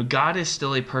 God is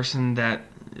still a person that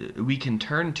we can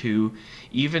turn to,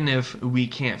 even if we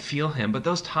can't feel Him. But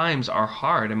those times are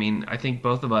hard. I mean, I think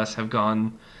both of us have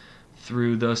gone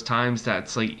through those times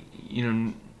that's like,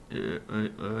 no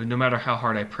matter how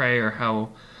hard I pray or how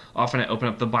often I open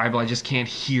up the Bible, I just can't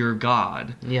hear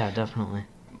God. Yeah, definitely.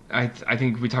 I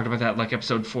think we talked about that like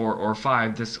episode 4 or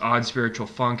 5, this odd spiritual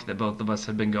funk that both of us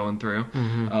have been going through.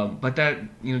 But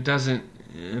that doesn't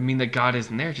mean that God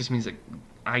isn't there. It just means that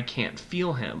I can't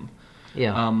feel Him.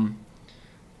 Yeah.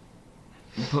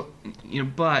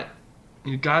 But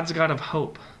God's a God of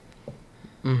hope.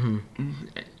 And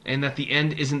that the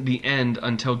end isn't the end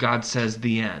until God says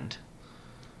the end.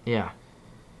 Yeah.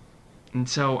 And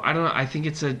so I don't know. I think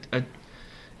it's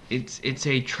it's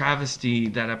a travesty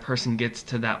that a person gets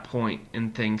to that point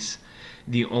and thinks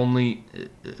the only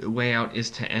way out is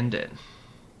to end it.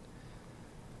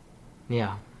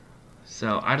 Yeah.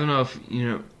 So I don't know if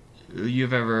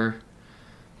you've ever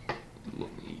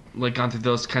like gone through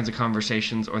those kinds of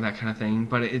conversations or that kind of thing,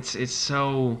 but it's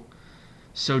so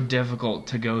difficult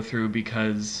to go through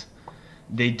because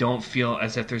they don't feel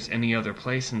as if there's any other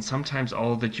place, and sometimes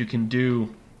all that you can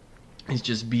do is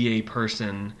just be a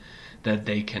person that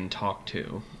they can talk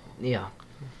to. Yeah.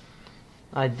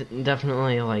 I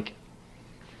definitely, like,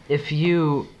 if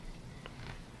you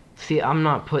see, I'm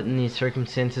not put in these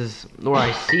circumstances where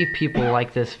I see people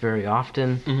like this very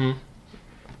often.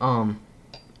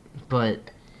 But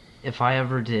if I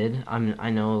ever did, I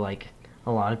know, like,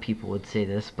 a lot of people would say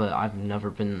this, but I've never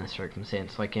been in this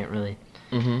circumstance, so I can't really.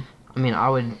 I mean, I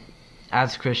would,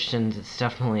 as Christians, it's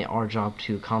definitely our job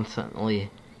to constantly,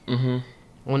 I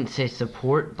wouldn't say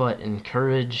support, but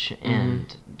encourage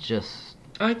and just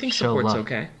I think show support's love.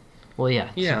 okay. Well,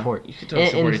 yeah, Yeah, support. you can totally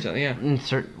support each other. Yeah.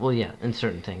 In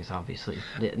certain things, obviously.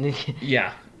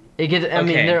 Yeah. It gets. I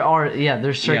mean,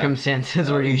 there's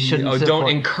circumstances where you shouldn't. Don't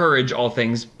support. encourage all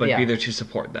things, but Yeah. be there to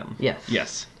support them. Yes.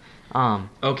 Yes.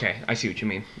 Okay, I see what you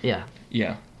mean. Yeah.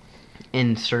 Yeah.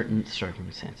 In certain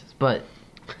circumstances, but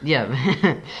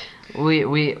yeah,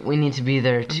 we need to be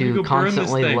there to Go burn this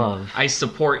constantly thing. love. I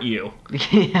support you.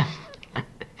 Yeah.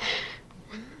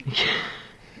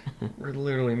 We're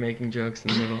literally making jokes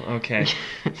in the middle. Okay.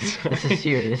 This is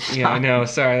serious. Yeah, I know.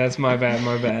 Sorry, that's my bad.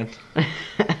 My bad.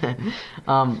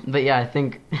 But yeah, I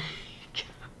think.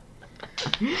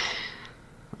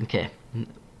 Okay,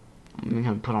 I'm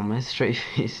gonna put on my straight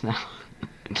face now.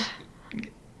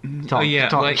 Talk.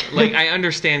 Like I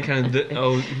understand kind of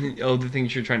the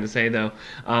things you're trying to say though.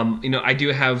 I do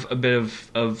have a bit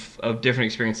of different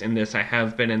experience in this. I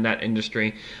have been in that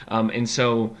industry, and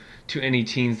so to any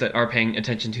teens that are paying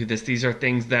attention to this, these are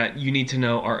things that you need to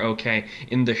know are okay.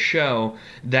 In the show,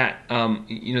 that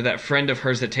that friend of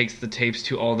hers that takes the tapes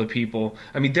to all the people.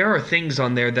 I mean, there are things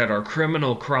on there that are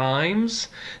criminal crimes.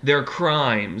 They're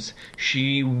crimes.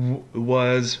 She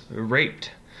was raped.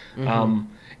 Mm-hmm.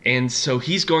 And so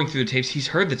he's going through the tapes, he's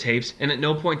heard the tapes, and at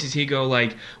no point does he go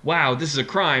like, wow, this is a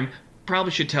crime,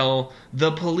 probably should tell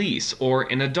the police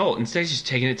or an adult. Instead, he's just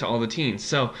taking it to all the teens.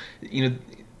 So,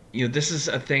 this is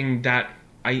a thing that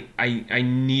I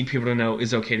need people to know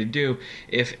is okay to do.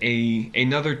 If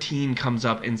another teen comes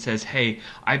up and says, hey,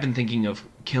 I've been thinking of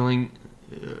killing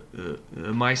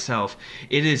myself,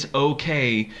 it is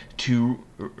okay to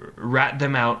rat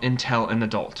them out and tell an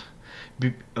adult.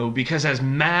 Because as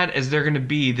mad as they're going to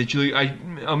be that you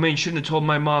shouldn't have told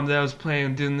my mom that I was planning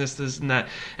on doing this and that.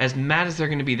 As mad as they're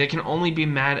going to be, they can only be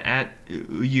mad at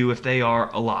you if they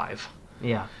are alive.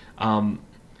 Yeah. And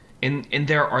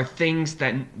there are things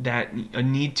that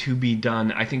need to be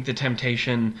done. I think the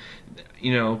temptation,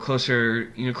 closer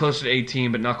to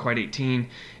 18 but not quite 18,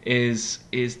 is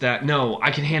that no,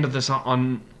 I can handle this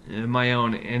on my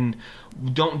own, and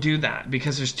don't do that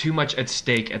because there's too much at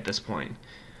stake at this point.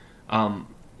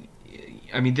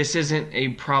 This isn't a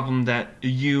problem that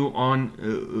you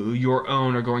on your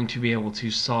own are going to be able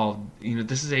to solve.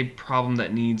 This is a problem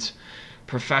that needs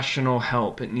professional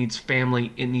help. It needs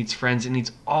family. It needs friends. It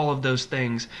needs all of those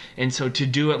things. And so to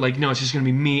do it like, no, it's just going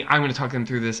to be me, I'm going to talk them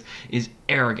through this, is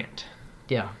arrogant.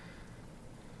 Yeah.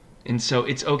 And so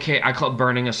it's okay. I call it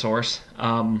burning a source.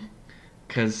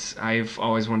 Because I've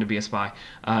always wanted to be a spy.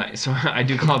 So I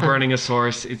do call it burning a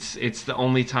source. It's the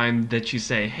only time that you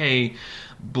say, hey,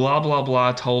 blah, blah,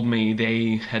 blah told me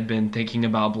they had been thinking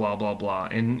about blah, blah, blah.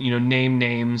 And, name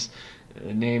names,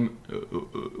 name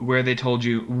where they told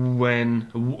you, when,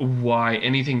 why,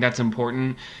 anything that's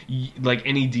important. Like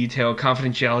any detail,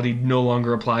 confidentiality no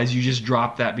longer applies. You just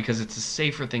drop that because it's a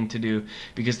safer thing to do.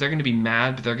 Because they're going to be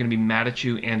mad, but they're going to be mad at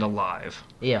you and alive.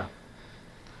 Yeah.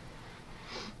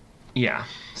 Yeah,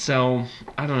 so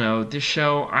I don't know. This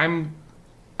show, I'm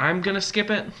gonna skip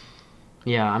it.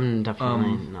 Yeah, I'm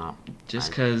definitely not. Just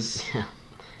because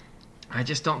I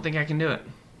just don't think I can do it.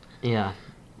 Yeah,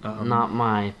 not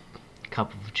my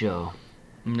cup of joe.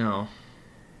 No.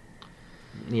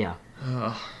 Yeah.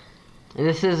 And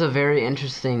this is a very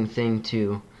interesting thing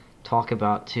to talk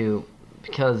about too,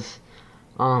 because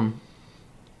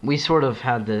we sort of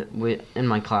had in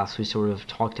my class we sort of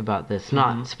talked about this,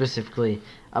 not specifically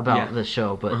about the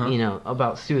show, but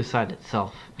about suicide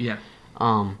itself. Yeah.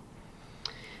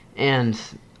 And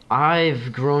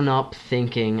I've grown up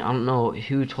thinking, I don't know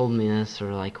who told me this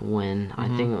or like when. I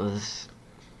think it was,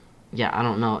 I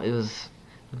don't know.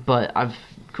 But I've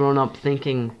grown up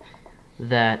thinking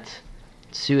that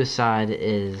suicide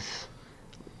is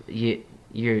you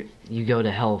go to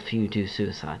hell if you do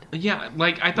suicide. Yeah,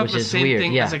 like I thought the same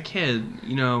thing as a kid.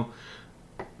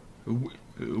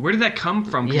 Where did that come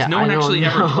from? Because no one actually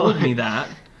ever told me that.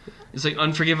 It's like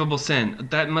unforgivable sin.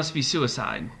 That must be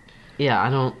suicide. Yeah, I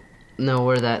don't know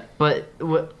where that. But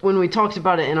when we talked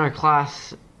about it in our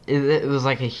class, it was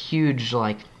like a huge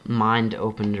like mind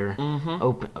opener,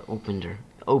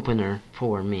 opener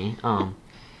for me.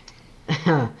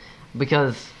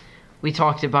 Because we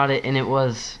talked about it, and it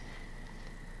was,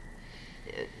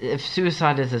 if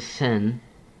suicide is a sin,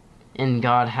 and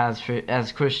God has,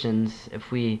 as Christians, if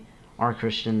we are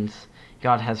Christians,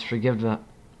 God has forgiven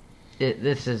it.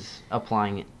 This is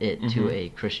applying it to a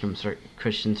Christian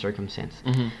circumstance.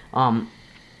 And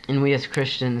we as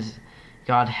Christians,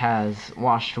 God has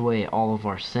washed away all of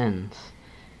our sins.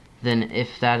 Then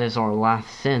if that is our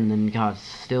last sin, then God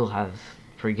still has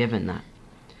forgiven that.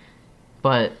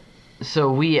 But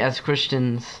so we as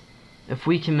Christians, if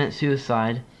we commit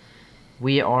suicide,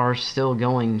 we are still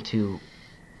going to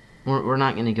we're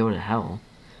not going to go to hell,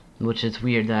 which is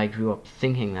weird that I grew up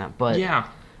thinking that. But Yeah.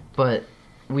 But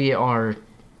we are.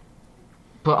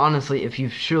 But honestly, if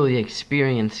you've truly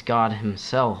experienced God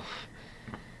Himself,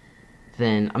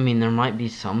 then I mean there might be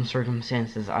some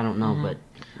circumstances, I don't know, but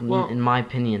Well- in my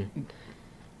opinion,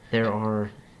 there are.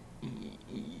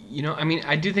 You know, I mean,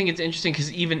 I do think it's interesting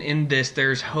because even in this,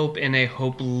 there's hope in a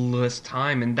hopeless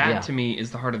time, and that Yeah. to me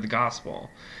is the heart of the gospel.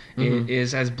 Mhm. It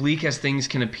is as bleak as things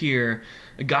can appear,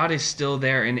 God is still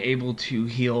there and able to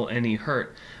heal any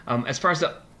hurt. As far as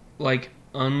the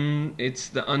it's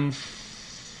the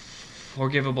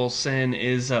unforgivable sin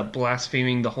is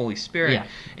blaspheming the Holy Spirit, Yeah.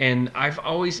 and I've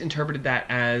always interpreted that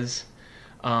as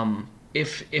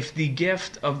if the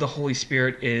gift of the Holy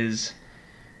Spirit is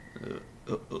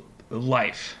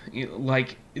life,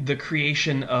 like the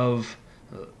creation of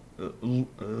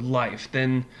life,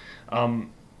 then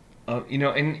you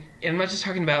know, and I'm not just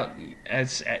talking about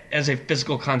as a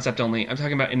physical concept only. I'm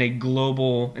talking about in a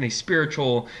global, in a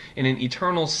spiritual, in an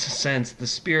eternal sense. The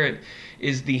Spirit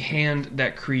is the hand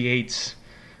that creates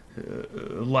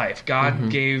life. God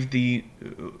gave the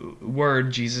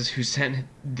Word, Jesus, who sent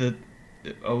the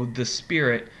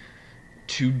Spirit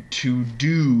to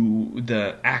do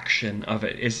the action of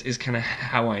it is kind of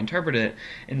how I interpret it.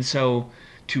 And so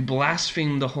to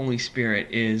blaspheme the Holy Spirit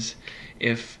is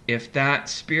if that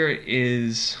Spirit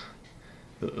is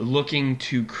looking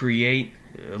to create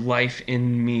life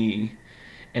in me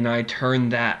and I turn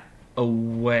that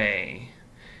away,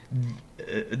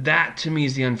 that to me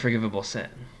is the unforgivable sin.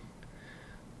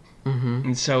 Mm-hmm.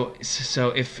 And so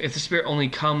if the Spirit only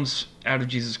comes out of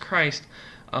Jesus Christ,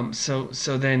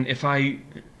 so then if I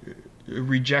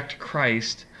reject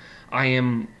Christ, I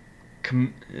am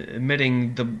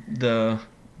committing the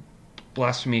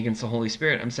blasphemy against the Holy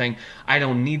Spirit. I'm saying I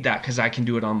don't need that because I can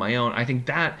do it on my own. I think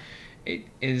that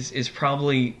is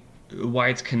probably why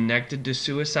it's connected to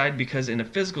suicide, because in a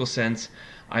physical sense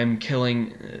I'm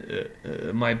killing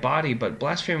my body, but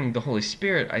blaspheming the Holy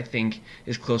Spirit I think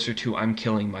is closer to I'm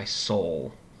killing my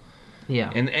soul.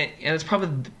 Yeah. And it's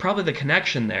probably the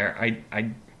connection there.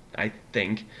 I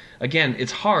think, again,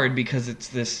 it's hard because it's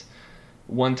this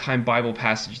one-time Bible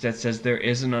passage that says there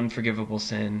is an unforgivable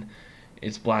sin.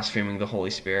 It's blaspheming the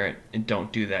Holy Spirit, and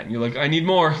don't do that. And you're like, I need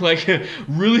more. Like,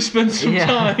 really spend some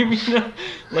time. You know,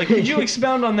 like, could you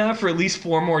expound on that for at least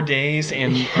 4 more days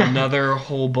and another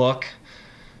whole book?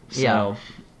 So,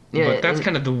 Yeah, but that's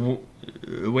kind of the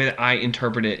way that I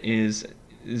interpret it is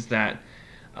that.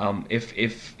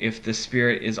 If the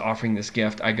Spirit is offering this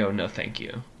gift, I go, no, thank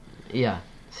you. Yeah.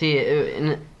 See,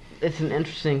 it's an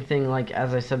interesting thing. Like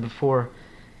as I said before,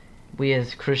 we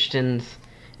as Christians,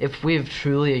 if we've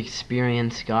truly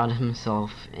experienced God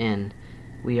Himself and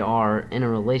we are in a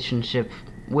relationship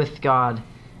with God,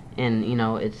 and you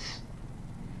know,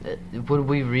 would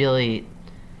we really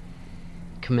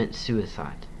commit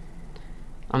suicide?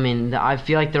 I mean, I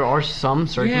feel like there are some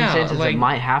circumstances that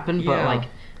might happen, but like.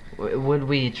 Would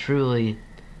we truly?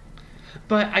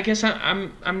 But I guess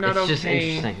I'm not okay. It's just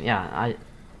interesting. Yeah,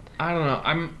 I don't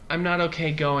know. I'm not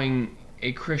okay going.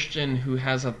 A Christian who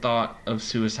has a thought of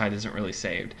suicide isn't really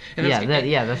saved. And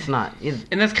that's not.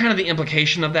 And that's kind of the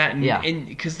implication of that. And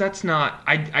because that's not.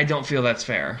 I don't feel that's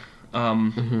fair.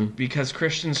 Because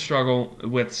Christians struggle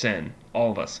with sin.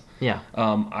 All of us. Yeah.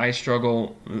 I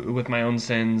struggle with my own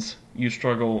sins. You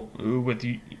struggle with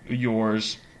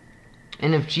yours.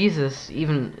 And if Jesus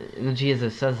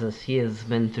says this, He has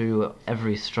been through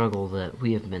every struggle that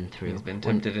we have been through. He's been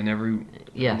tempted in every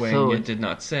way, so yet did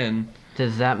not sin.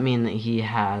 Does that mean that He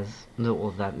has?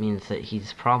 Well, that means that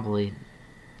He's probably.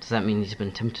 Does that mean He's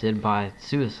been tempted by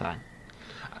suicide?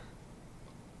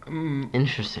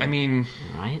 Interesting. I mean,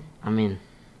 right? I mean,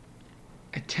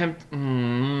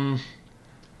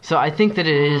 So I think that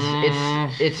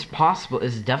it's possible.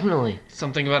 It's definitely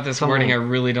something about this wording I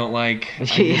really don't like.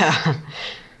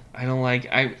 I don't like.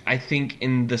 I think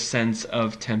in the sense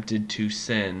of tempted to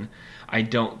sin, I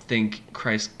don't think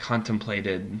Christ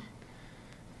contemplated.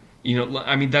 You know,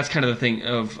 I mean that's kind of the thing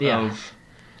of.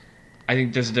 I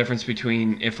think there's a difference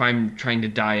between if I'm trying to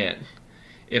diet.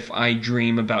 If I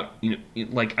dream about, you know,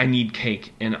 like I need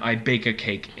cake and I bake a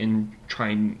cake and try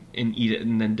and eat it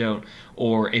and then don't,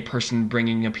 or a person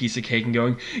bringing a piece of cake and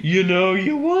going, you know,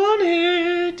 you want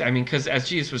it. I mean, because as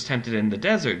Jesus was tempted in the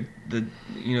desert, the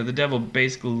devil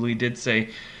basically did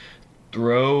say,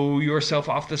 throw yourself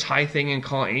off this high thing and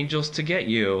call angels to get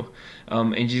you.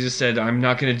 And Jesus said, I'm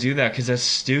not going to do that because that's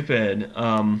stupid.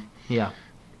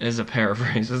 As a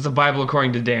paraphrase. It's the Bible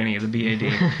according to Danny, the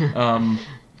BAD.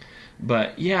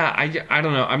 But yeah, I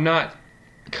don't know. I'm not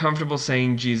comfortable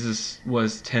saying Jesus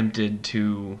was tempted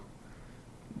to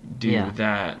do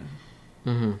that.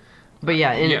 But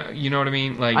yeah, yeah, you know what I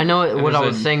mean? Like, I know what I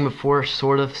was saying. saying before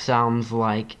sort of sounds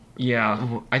like...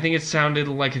 Yeah, I think it sounded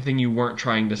like a thing you weren't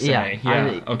trying to say.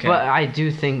 Yeah, okay. But I do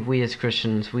think we as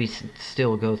Christians, we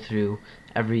still go through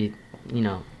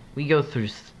we go through...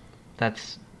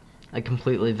 That's a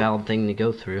completely valid thing to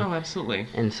go through. Oh, absolutely.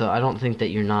 And so I don't think that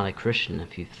you're not a Christian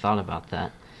if you've thought about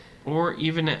that. Or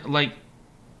even, like,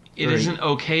 it isn't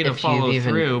okay to follow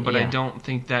through, but I don't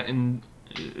think that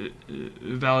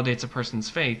validates a person's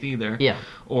faith either. Yeah.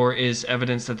 Or is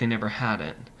evidence that they never had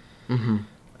it. Mm-hmm.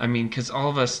 I mean, because all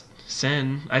of us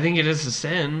sin. I think it is a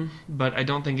sin, but I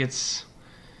don't think it's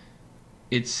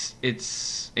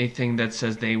a thing that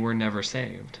says they were never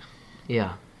saved.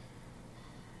 Yeah.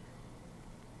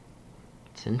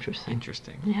 It's interesting.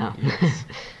 Interesting. Yeah. Yes.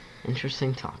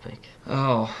 Interesting topic.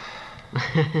 Oh.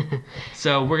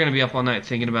 So we're gonna be up all night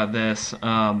thinking about this.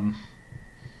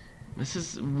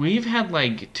 We've had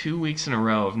like 2 weeks in a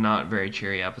row of not very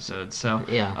cheery episodes. So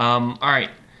yeah. All right.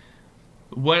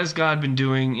 What has God been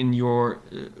doing in your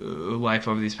life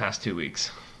over these past 2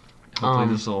 weeks? Hopefully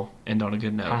this will end on a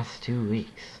good note. Past 2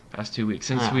 weeks. Past 2 weeks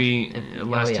since we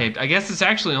last taped. I guess it's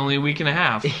actually only a week and a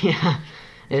half. Yeah.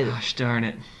 Gosh darn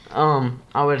it.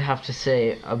 I would have to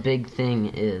say a big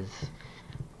thing is,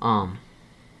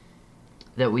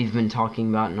 that we've been talking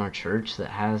about in our church that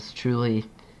has truly,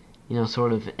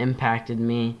 sort of impacted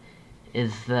me,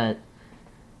 is that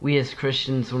we as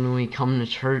Christians, when we come to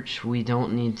church, we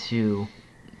don't need to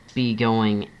be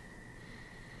going...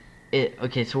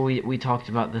 Okay, so we talked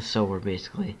about the sower,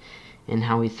 basically, and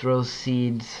how he throws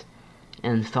seeds,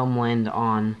 and some land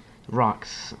on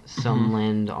rocks, some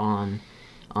land on,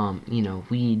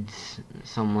 weeds,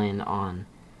 some land on,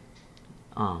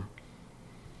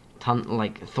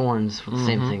 like thorns, the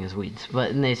same thing as weeds.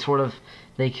 But and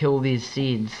they kill these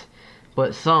seeds,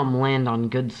 but some land on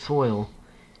good soil,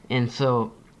 and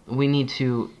so we need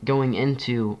to, going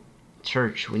into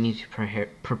church, we need to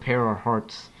prepare our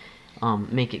hearts,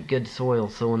 make it good soil,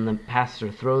 so when the pastor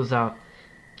throws out,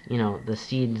 the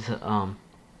seeds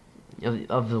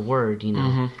of the word,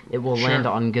 it will land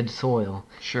on good soil.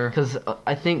 Sure. Because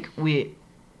I think we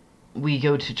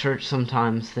go to church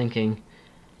sometimes thinking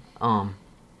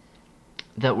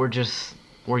that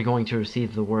we're going to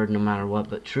receive the word no matter what,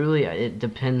 but truly it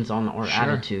depends on our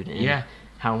attitude and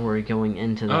how we're going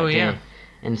into that day. Yeah.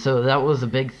 And so that was a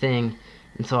big thing,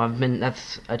 and so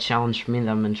that's a challenge for me that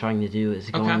I've been trying to do, is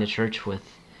going to church with,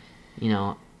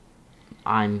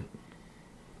 I'm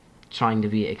trying to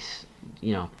be,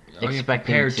 expecting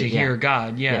prepared to hear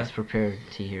God. Yeah. Yes, prepared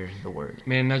to hear the word.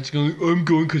 Man, not just going, I'm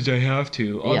going because I have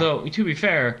to. Although, to be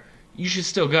fair, you should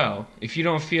still go. If you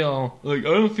don't feel like,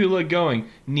 I don't feel like going,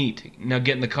 neat. Now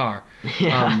get in the car.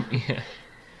 Yeah.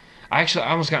 I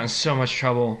almost got in so much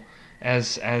trouble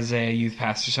as a youth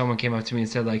pastor. Someone came up to me and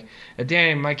said, like,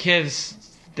 Danny, my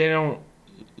kids, they don't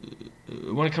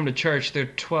want to come to church. They're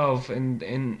 12 and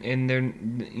they're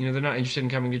they're not interested in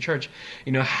coming to church.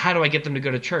 How do I get them to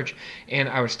go to church? And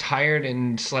I was tired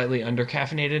and slightly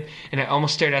under-caffeinated, and I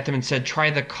almost stared at them and said, try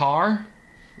the car.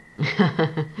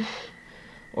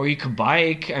 Or you could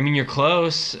bike. I mean, you're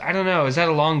close. I don't know. Is that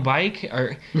a long bike?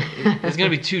 Or it's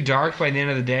going to be too dark by the end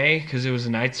of the day because it was a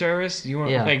night service? You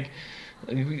want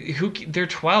they're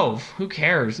 12. Who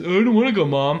cares? I don't want to go,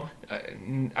 Mom.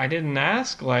 I didn't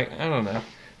ask. I don't know.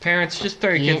 Parents, just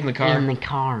throw your kids in the car. Get in the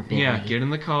car, baby. Yeah, get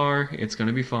in the car. It's going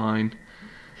to be fine.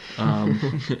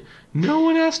 No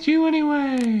one asked you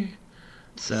anyway.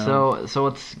 So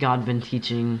what's God been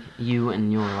teaching you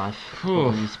in your life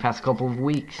over these past couple of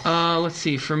weeks? Let's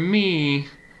see. For me,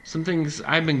 some things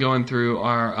I've been going through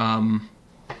are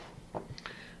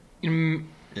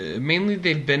mainly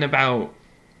they've been about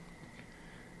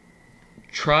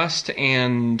trust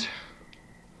and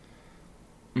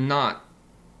not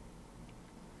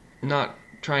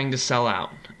trying to sell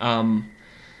out.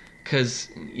 Because,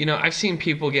 I've seen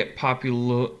people get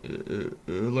popular,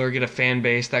 get a fan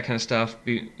base, that kind of stuff,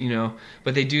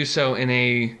 but they do so in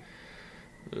a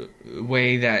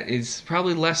way that is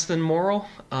probably less than moral.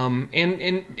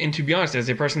 And to be honest, as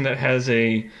a person that has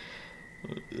a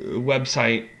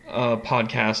website, a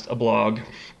podcast, a blog,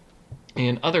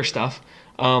 and other stuff,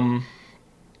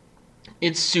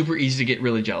 it's super easy to get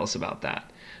really jealous about that.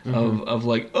 Of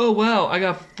like, oh wow, I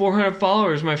got 400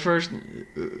 followers my first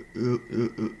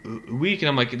week, and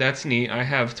I'm like, that's neat. I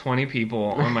have 20 people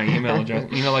on my email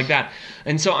address, like that.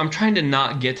 And so I'm trying to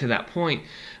not get to that point,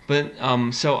 but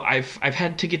so I've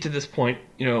had to get to this point,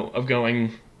 of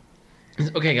going,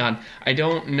 okay, God, I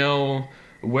don't know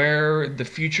where the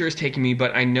future is taking me,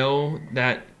 but I know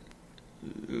that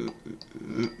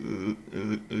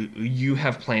you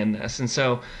have planned this. And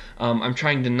so I'm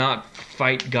trying to not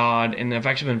fight God, and I've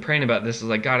actually been praying about this. Is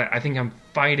like, God, I think I'm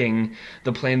fighting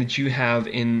the plan that you have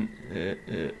in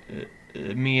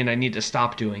me, and I need to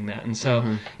stop doing that. And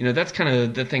so that's kind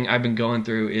of the thing I've been going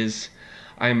through. Is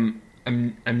I'm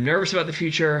nervous about the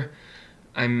future.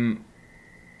 I'm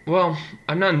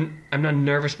not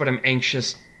nervous, but I'm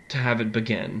anxious to have it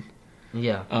begin.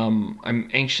 Yeah. I'm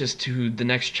anxious to the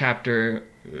next chapter,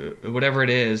 whatever it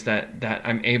is that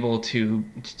I'm able to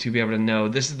be able to know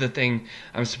this is the thing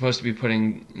I'm supposed to be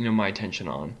putting my attention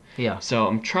on. Yeah. So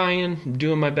I'm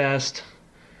doing my best.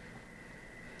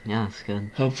 Yeah, that's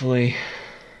good. Hopefully,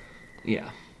 yeah.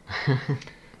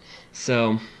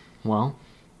 So. Well.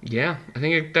 Yeah, I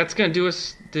think that's gonna do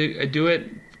it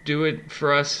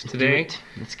for us today.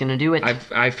 It's gonna do it.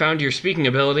 I found your speaking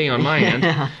ability on my end.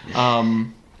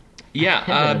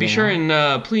 Be sure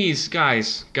and please,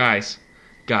 guys,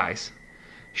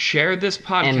 share this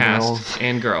podcast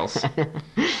and girls.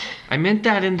 I meant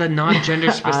that in the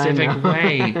non-gender specific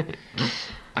way.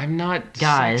 I'm not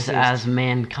guys sexist. As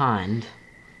mankind.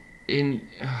 In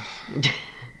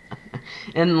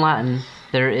Latin,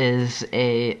 there is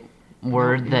a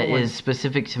word that is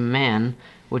specific to man,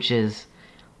 which is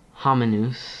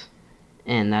hominus,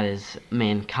 and that is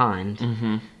mankind.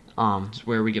 Mm-hmm. It's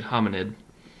where we get hominid.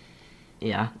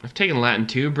 Yeah. I've taken Latin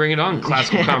too. Bring it on,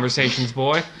 classical conversations,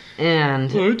 boy. And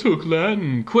I took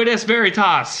Latin. Quid est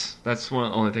veritas. That's one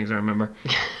of the only things I remember.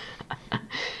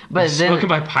 But then, spoken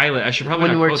by Pilate. I should probably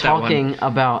when not we're quote that one. talking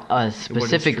about a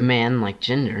specific man, like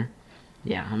gender,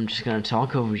 yeah, I'm just gonna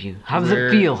talk over you. How does it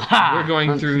feel? Ha! We're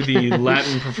going through the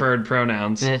Latin preferred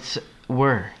pronouns. It's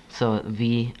were. So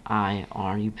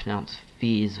V-I-R. You pronounce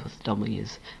V's with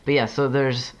W's. But yeah, so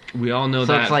there's. We all know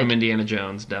that from Indiana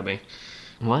Jones, Debbie.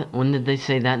 What? When did they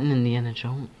say that in Indiana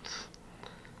Jones?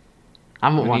 I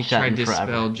haven't watched that in forever. When he tried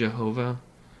to spell Jehovah.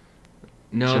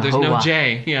 No, Jehovah. There's no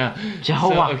J. Yeah.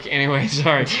 Jehovah. So, okay, anyway,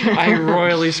 sorry. I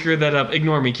royally screwed that up.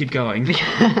 Ignore me. Keep going.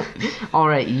 All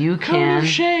right, you can. Code of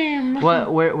shame.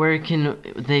 Where can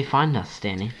they find us,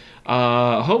 Danny?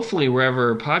 Hopefully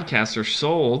wherever podcasts are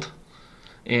sold.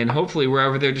 And hopefully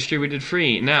wherever they're distributed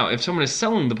free. Now, if someone is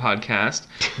selling the podcast,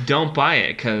 don't buy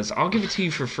it, because I'll give it to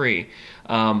you for free.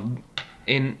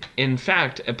 In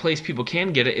fact, a place people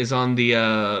can get it is on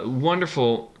the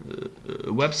wonderful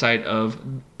website of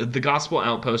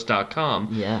thegospeloutpost.com.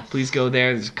 Yes. Please go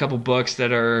there. There's a couple books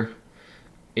that are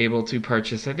able to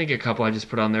purchase. I think a couple I just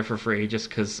put on there for free just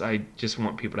because I just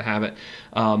want people to have it.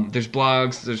 There's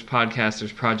blogs, there's podcasts,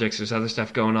 there's projects, there's other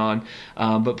stuff going on.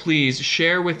 But please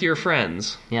share with your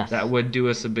friends. Yes. That would do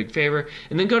us a big favor.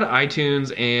 And then go to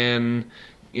iTunes and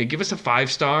give us a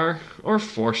 5-star or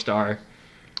 4-star.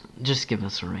 Just give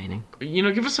us a rating.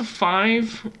 Give us a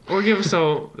 5 or give us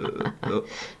a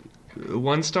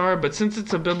 1-star. But since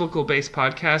it's a biblical-based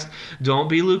podcast, don't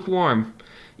be lukewarm.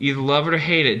 Either love it or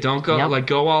hate it. Don't go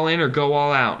go all in or go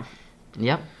all out.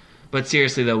 Yep. But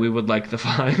seriously though, we would like the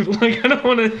 5. I don't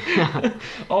want to.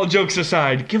 All jokes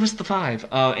aside, give us the 5.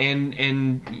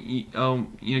 And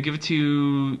give it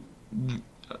to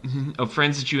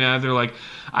friends that you have. They're like,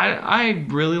 I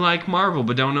really like Marvel,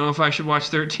 but don't know if I should watch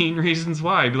 13 Reasons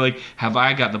Why. I'd be like, have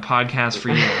I got the podcast for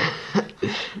you?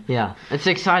 Yeah, it's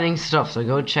exciting stuff. So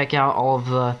go check out all of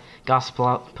the Gospel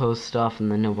Outpost stuff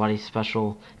and the Nobody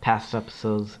Special past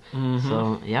episodes. Mm-hmm.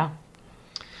 So yeah.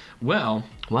 Well,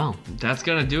 that's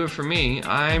gonna do it for me.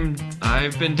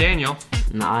 I've been Daniel.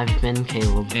 And I've been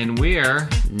Caleb. And we're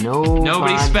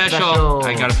Nobody special.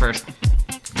 I got it first.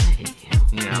 I hate you.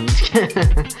 Yeah.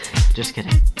 Just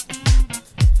kidding.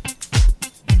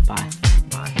 Bye.